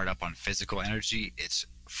up on physical energy. It's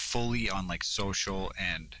fully on like social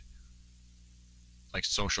and like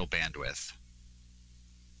social bandwidth,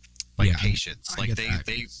 like, yeah, patience. Like,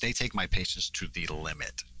 they take my patience to the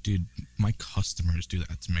limit. Dude, my customers do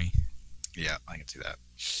that to me. Yeah, I can see that.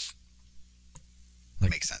 Like,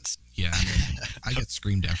 makes sense. Yeah, I mean, I get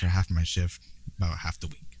screamed at for half my shift about half the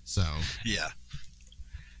week. So yeah,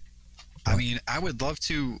 I mean, I would love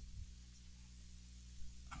to.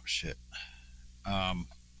 Oh shit.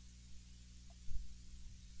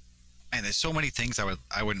 And there's so many things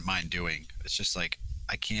I wouldn't mind doing. It's just like,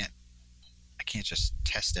 I can't just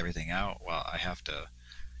test everything out. Well, I have to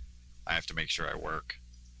make sure I work.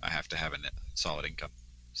 I have to have a solid income.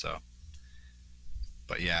 So,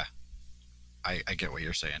 but yeah, I get what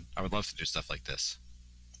you're saying. I would love to do stuff like this.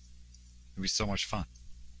 It'd be so much fun.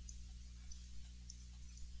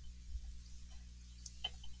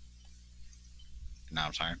 Now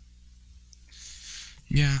I'm tired.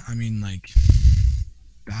 Yeah, I mean, like,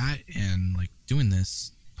 that and like doing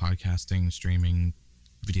this, podcasting, streaming,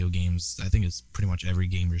 video games, I think it's pretty much every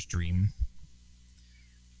gamer's dream.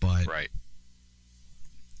 But right.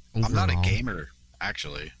 Overall, I'm not a gamer,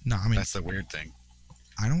 actually. No, I mean, that's the weird thing.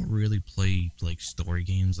 I don't really play like story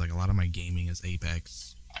games. Like, a lot of my gaming is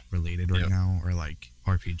Apex related right now, or like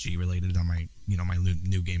RPG related on my, you know, my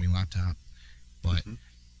new gaming laptop. But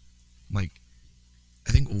like,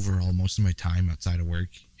 I think overall most of my time outside of work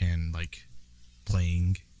and like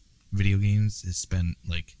playing video games is spent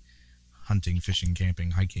like hunting, fishing,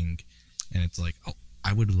 camping, hiking, and it's like, oh,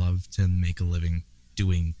 I would love to make a living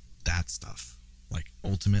doing that stuff. Like,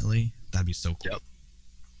 ultimately, that'd be so cool. Yep.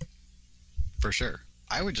 For sure.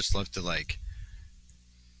 I would just love to like,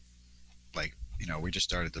 you know, we just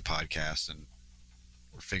started the podcast and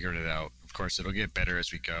we're figuring it out. Of course, it'll get better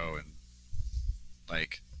as we go, and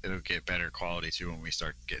like, it'll get better quality too when we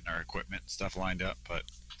start getting our equipment and stuff lined up. But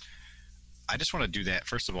I just want to do that,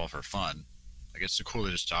 first of all, for fun. Like, it's so cool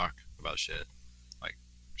to just talk about shit, like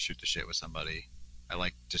shoot the shit with somebody. I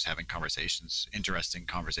like just having conversations, interesting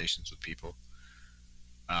conversations with people.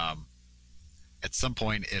 At some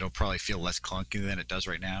point, it'll probably feel less clunky than it does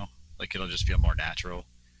right now. Like, it'll just feel more natural.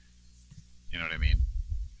 You know what I mean?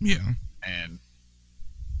 Yeah. And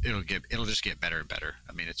it'll just get better and better.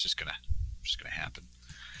 I mean, it's just gonna happen.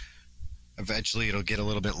 Eventually, it'll get a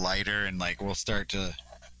little bit lighter, and like, we'll start to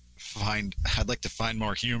I'd like to find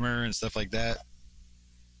more humor and stuff like that.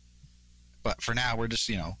 But for now, we're just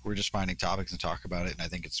finding topics and talk about it, and I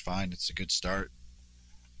think it's fine. It's a good start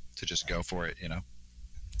to just go for it, you know?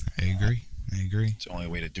 I agree. It's the only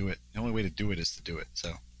way to do it. The only way to do it is to do it.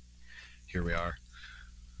 So here we are.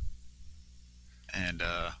 And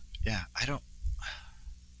yeah,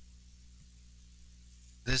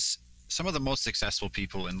 some of the most successful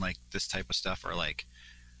people in like this type of stuff are like,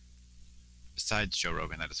 besides Joe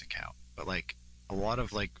Rogan, that doesn't count, but like a lot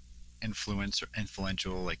of like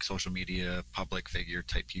influential like social media public figure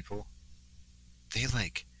type people, they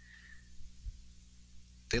like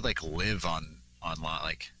live on online,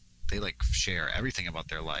 like they like share everything about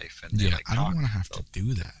their life, and they Yeah, like I don't talk. want to have to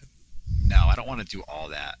do that. No, I don't want to do all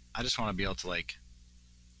that. I just want to be able to like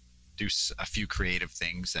do a few creative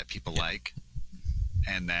things that people like,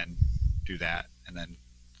 and then do that, and then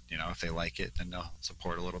if they like it, then they'll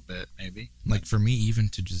support a little bit, maybe. Like for me, even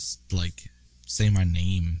to just like say my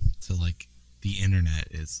name to like the internet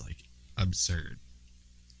is like absurd.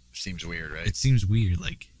 Seems weird, right? It seems weird.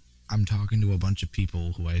 Like I'm talking to a bunch of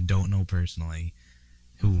people who I don't know personally,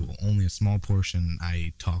 who only a small portion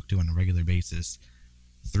I talk to on a regular basis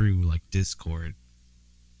through like Discord.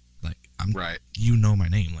 Like I'm Right. You know my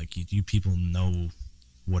name. Like you people know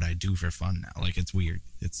what I do for fun now. Like it's weird.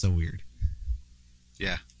 It's so weird.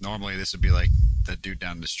 Yeah. Normally this would be like the dude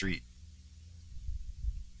down the street,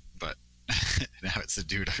 but now it's a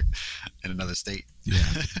dude in another state. Yeah,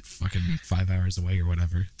 fucking 5 hours away or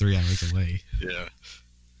whatever, 3 hours away. Yeah.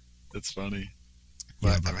 It's funny.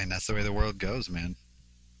 Yeah, But I mean, that's the way the world goes, man.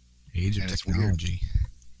 Age of and it's weird. technology.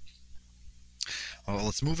 Well,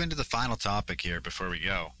 let's move into the final topic here before we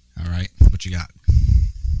go. All right, what you got?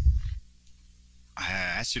 I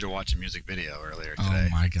asked you to watch a music video earlier Oh today.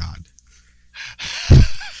 my god.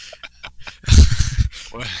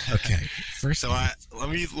 What- Okay, first. So let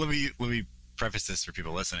me preface this for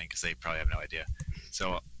people listening because they probably have no idea.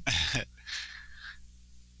 So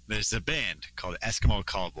there's a band called Eskimo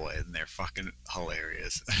Callboy, and they're fucking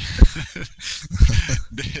hilarious.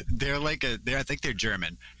 they're like I think they're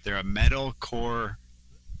German. They're a metalcore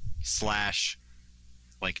 /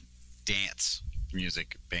 like dance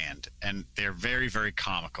music band, and they're very, very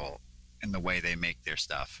comical in the way they make their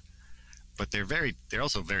stuff. But they're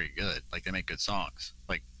also very good. Like they make good songs.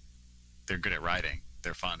 Like they're good at writing.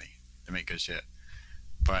 They're funny. They make good shit.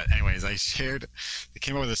 But anyways, they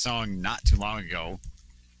came up with a song not too long ago,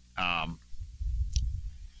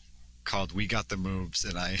 called "We Got the Moves,"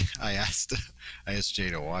 and I asked Jay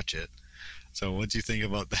to watch it. So what do you think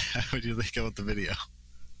about that? What do you think about the video?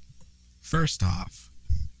 First off,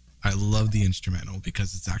 I love the instrumental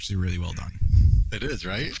because it's actually really well done. It is,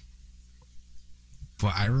 right?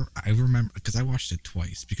 But I remember because I watched it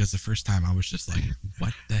twice, because the first time I was just like,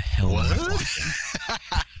 what the hell am I watching?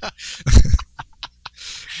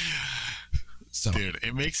 So Dude,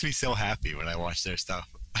 it makes me so happy when I watch their stuff.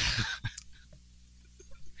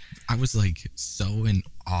 I was like so in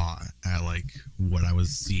awe at like what I was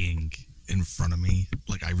seeing in front of me.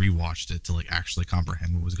 Like I rewatched it to like actually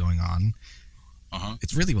comprehend what was going on. Uh-huh.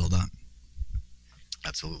 It's really well done.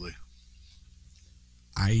 Absolutely.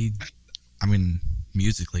 I mean,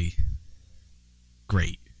 musically,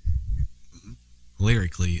 great.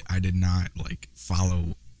 Lyrically, I did not like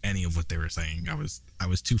follow any of what they were saying. I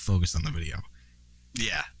was too focused on the video.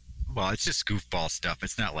 Yeah. Well, it's just goofball stuff.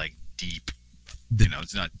 It's not like deep.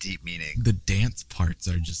 It's not deep meaning. The dance parts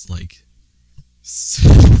are just like,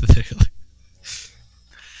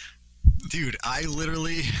 Dude, I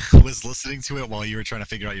literally was listening to it while you were trying to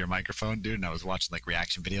figure out your microphone, dude, and I was watching like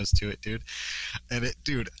reaction videos to it, dude. And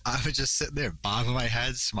I was just sitting there bobbing my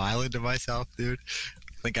head, smiling to myself, dude.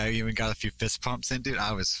 I think I even got a few fist pumps in, dude.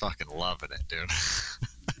 I was fucking loving it, dude.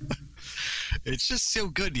 It's just so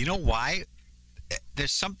good. You know why?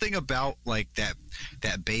 There's something about like that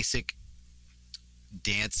basic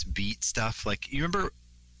dance beat stuff. Like, you remember,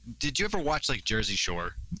 did you ever watch like Jersey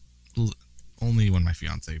Shore? Only when my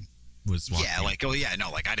fiance was watching. Yeah, like, oh yeah,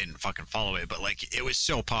 no, like I didn't fucking follow it, but like it was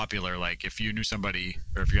so popular. Like if you knew somebody,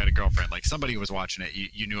 or if you had a girlfriend, like somebody was watching it,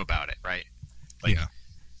 you knew about it, right? Like, yeah.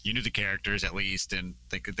 You knew the characters at least, and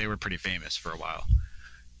they were pretty famous for a while.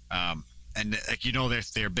 And like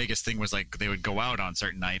their biggest thing was like they would go out on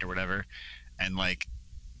certain night or whatever, and like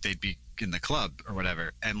they'd be in the club or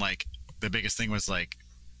whatever, and like the biggest thing was like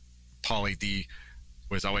Pauly D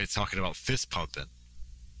was always talking about fist pumping,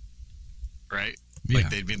 right? Yeah. Like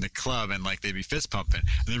they'd be in the club and like they'd be fist pumping.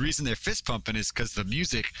 And the reason they're fist pumping is because the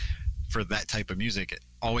music for that type of music, it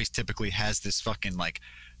always typically has this fucking like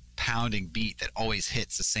pounding beat that always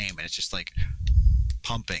hits the same, and it's just like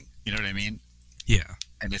pumping. You know what I mean? Yeah.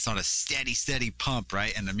 And it's not a steady pump,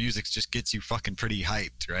 right? And the music just gets you fucking pretty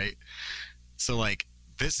hyped, right? So like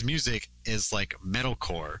this music is like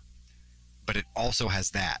metalcore, but it also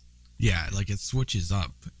has that. Yeah, like it switches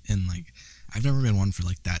up, and like I've never been one for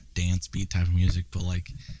like that dance beat type of music, but like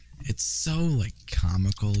it's so like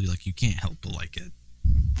comical, like you can't help but like it.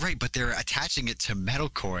 Right, but they're attaching it to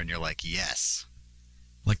metalcore, and you're like, yes.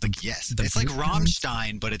 Like Yes. It's like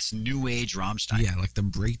Rammstein, but it's new age Rammstein. Yeah, like the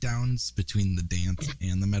breakdowns between the dance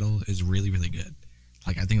and the metal is really, really good.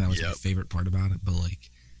 Like I think that was my favorite part about it, but like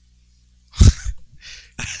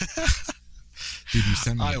Dude, you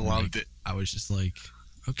sent me. I it, loved like, it. I was just like,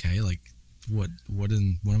 okay, like what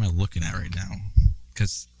am I looking at right now?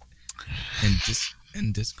 Because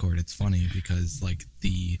in Discord, it's funny because like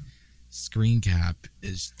the screen cap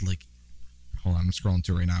is like, hold on, I'm scrolling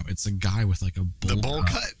through right now. It's a guy with like a The bowl bowl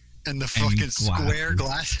cut and the and fucking square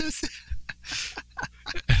glasses.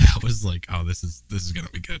 I was like, oh, this is gonna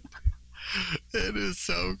be good. It is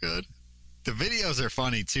so good. The videos are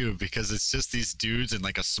funny too because it's just these dudes in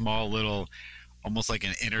like a small little, almost like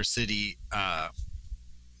an inner city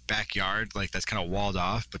backyard, like that's kind of walled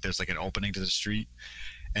off, but there's like an opening to the street,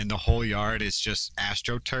 and the whole yard is just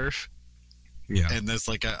astroturf, Yeah, and there's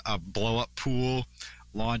like a blow up pool,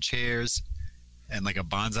 lawn chairs, and like a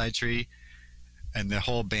bonsai tree, and the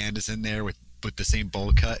whole band is in there with the same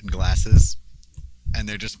bowl cut and glasses, and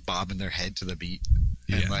they're just bobbing their head to the beat.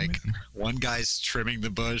 And yeah, like man. one guy's trimming the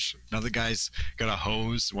bush, another guy's got a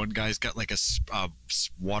hose, one guy's got like a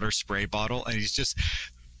water spray bottle, and he's just,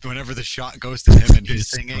 whenever the shot goes to him and he's He's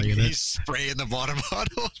singing, spraying it. he's spraying the water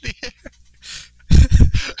bottle in the air.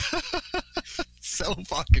 So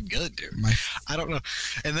fucking good, dude. My I don't know.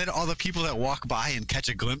 And then all the people that walk by and catch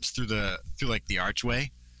a glimpse through like the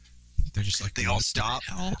archway, they're just like, they all what the stop,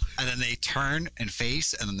 hell? and then they turn and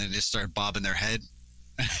face, and then they just start bobbing their head,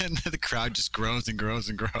 and the crowd just grows and grows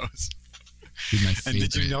and grows. Dude, my And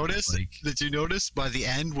did you favorite, notice? like, Did you notice by the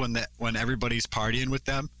end when everybody's partying with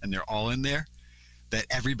them and they're all in there, that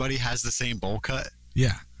everybody has the same bowl cut?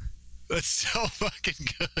 yeah, That's so fucking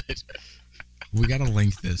good. we gotta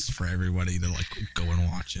link this for everybody to like go and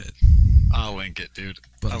watch it. I'll link it, dude.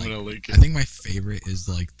 But I'm like, gonna link I it. think my favorite is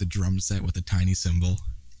like the drum set with a tiny cymbal.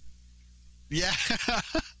 Yeah,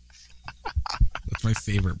 That's my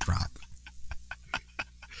favorite prop.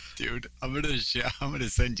 dude. I'm gonna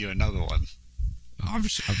send you another one. I'm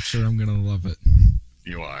sure I'm gonna love it.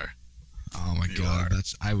 You are. Oh my You god, are.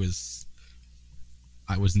 I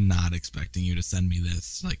was not expecting you to send me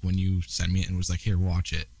this. Like when you sent me it and was like, "Here,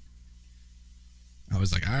 watch it." I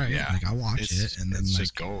was like, "All right, Yeah. like I'll watch It's, it." And then it's like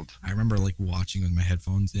just gold. I remember like watching with my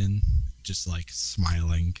headphones in, just like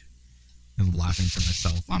smiling and laughing to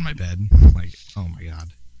myself on my bed. Like, oh my god.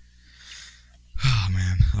 Oh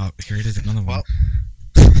man. Oh, here it is, another one. Well,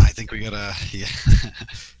 I think we gotta. Yeah.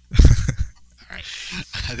 All right.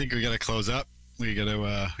 I think we gotta close up. We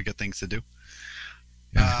got things to do.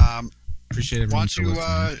 Yeah. Appreciate everyone Why for don't you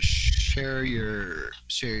listening. share your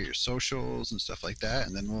socials and stuff like that,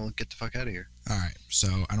 and then we'll get the fuck out of here. All right. So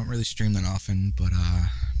I don't really stream that often, but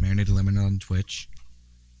Marinated Lemon on Twitch.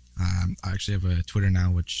 I actually have a Twitter now,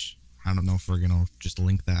 which I don't know if we're gonna just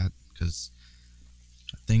link that because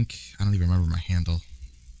I don't even remember my handle.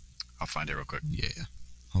 I'll find it real quick. Yeah.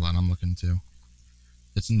 Hold on, I'm looking too.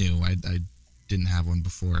 It's new. I didn't have one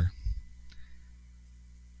before.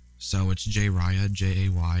 So it's Jayrya,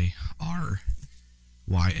 JAYRYA_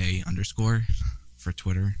 for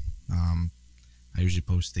Twitter. I usually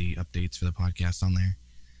post the updates for the podcast on there.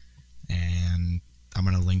 And I'm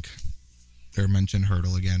going to link or mention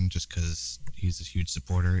Hurdle again just because he's a huge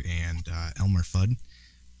supporter, and Elmer Fudd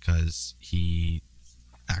because he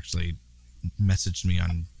actually messaged me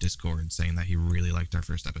on Discord saying that he really liked our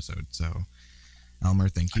first episode. So, Elmer,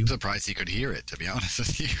 thank you. I'm surprised he could hear it, to be honest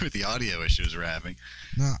with you, with the audio issues we're having.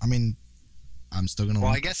 No, I mean, I'm still going to Well,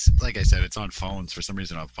 I link. guess, like I said, it's on phones. For some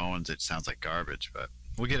reason, on phones, it sounds like garbage, but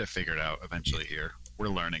we'll get it figured out eventually here. We're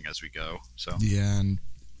learning as we go, so. Yeah, and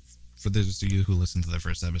for those of you who listened to the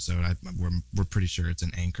first episode, we're pretty sure it's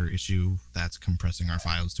an Anchor issue that's compressing our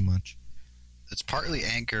files too much. It's partly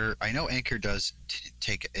Anchor. I know Anchor does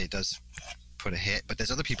does put a hit, but there's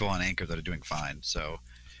other people on Anchor that are doing fine, so.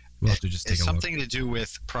 We'll have to just take It's a look. something to do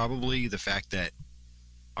with probably the fact that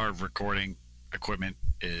our recording equipment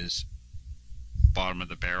is bottom of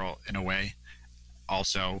the barrel in a way.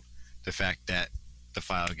 Also, the fact that the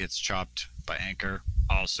file gets chopped by Anchor.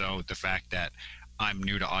 Also, the fact that I'm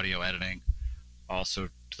new to audio editing. Also,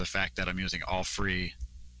 to the fact that I'm using all free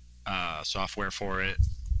software for it.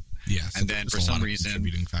 Yeah, so and then there's for a some lot of reason-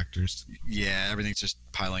 contributing factors. Yeah, everything's just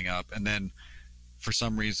piling up. And then for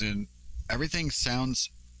some reason, everything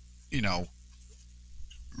sounds,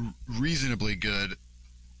 reasonably good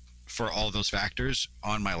for all those factors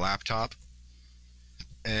on my laptop.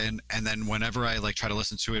 And then whenever I try to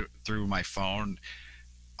listen to it through my phone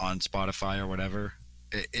on Spotify or whatever,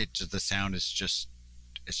 the sound is just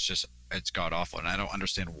it's god awful, and I don't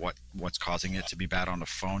understand what's causing it to be bad on the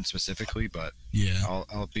phone specifically, but Yeah,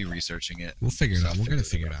 I'll be researching it. we'll figure it So out. We'll get it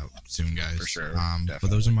figured out soon, guys. For sure, But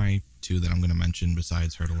those are my two that I'm going to mention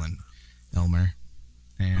besides Hurdle and Elmer.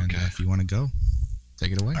 And Okay. if you want to go,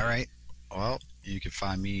 take it away. All right. Well, you can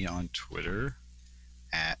find me on Twitter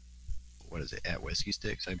at what is it? At Whiskey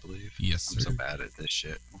Sticks, I believe. Yes, I'm sir. so bad at this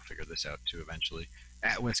shit. We'll figure this out too eventually.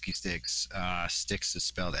 At Whiskey Sticks. Sticks is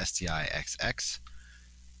spelled Stixx.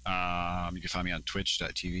 You can find me on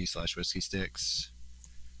twitch.tv/whiskey sticks.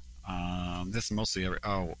 This is mostly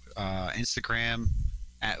Instagram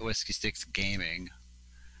at Whiskey Sticks Gaming.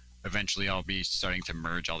 Eventually, I'll be starting to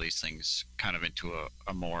merge all these things kind of into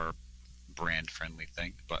a more brand friendly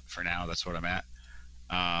thing. But for now, that's what I'm at.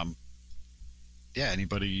 Yeah,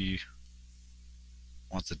 anybody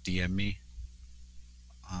wants to DM me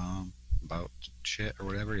about shit or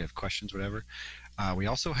whatever, you have questions, whatever. We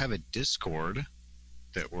also have a Discord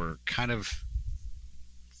that we're kind of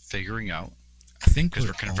figuring out I think because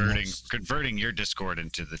we're we're converting your Discord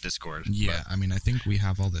into the Discord. Yeah, I mean, I think we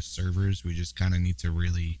have all the servers. We just kind of need to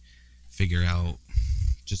really figure out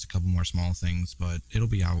just a couple more small things, but it'll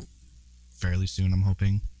be out fairly soon, I'm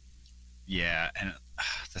hoping. Yeah, and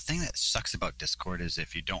the thing that sucks about Discord is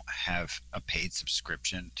if you don't have a paid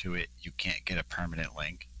subscription to it, you can't get a permanent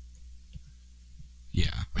link.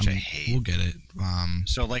 Yeah, Which I hate. We'll get it.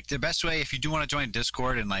 So like the best way, if you do want to join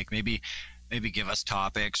Discord and like maybe give us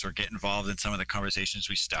topics or get involved in some of the conversations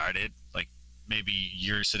we started, like maybe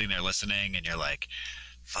you're sitting there listening and you're like,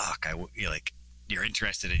 fuck, you're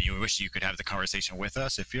interested and you wish you could have the conversation with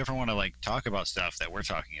us. If you ever want to like talk about stuff that we're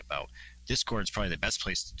talking about, Discord's probably the best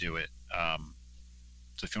place to do it.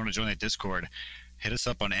 So if you want to join the Discord, hit us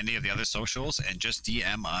up on any of the other socials and just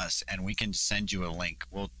DM us and we can send you a link.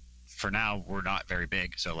 For now, we're not very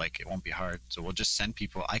big, so like it won't be hard. So we'll just send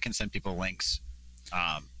people. I can send people links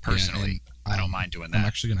personally. Yeah, I don't mind doing that. I'm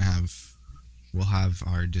actually we'll have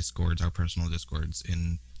our Discords, our personal Discords,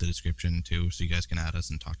 in the description too, so you guys can add us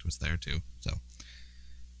and talk to us there too. So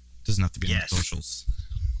it doesn't have to be on the socials.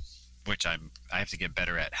 Which I have to get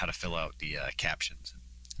better at how to fill out the captions.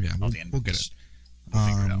 Yeah, we'll get it. We'll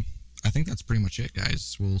figure it out. I think that's pretty much it,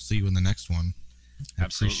 guys. We'll see you in the next one. I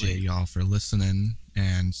appreciate y'all for listening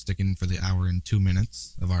and sticking for the hour and 2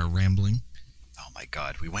 minutes of our rambling. Oh my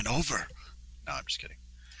God, we went over. No, I'm just kidding.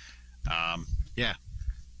 Yeah,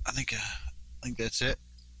 I think that's it.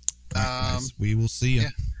 Right, guys, we will see you. Yeah.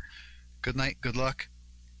 Good night, good luck,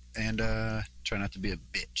 and try not to be a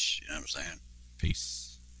bitch. You know what I'm saying?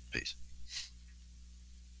 Peace. Peace.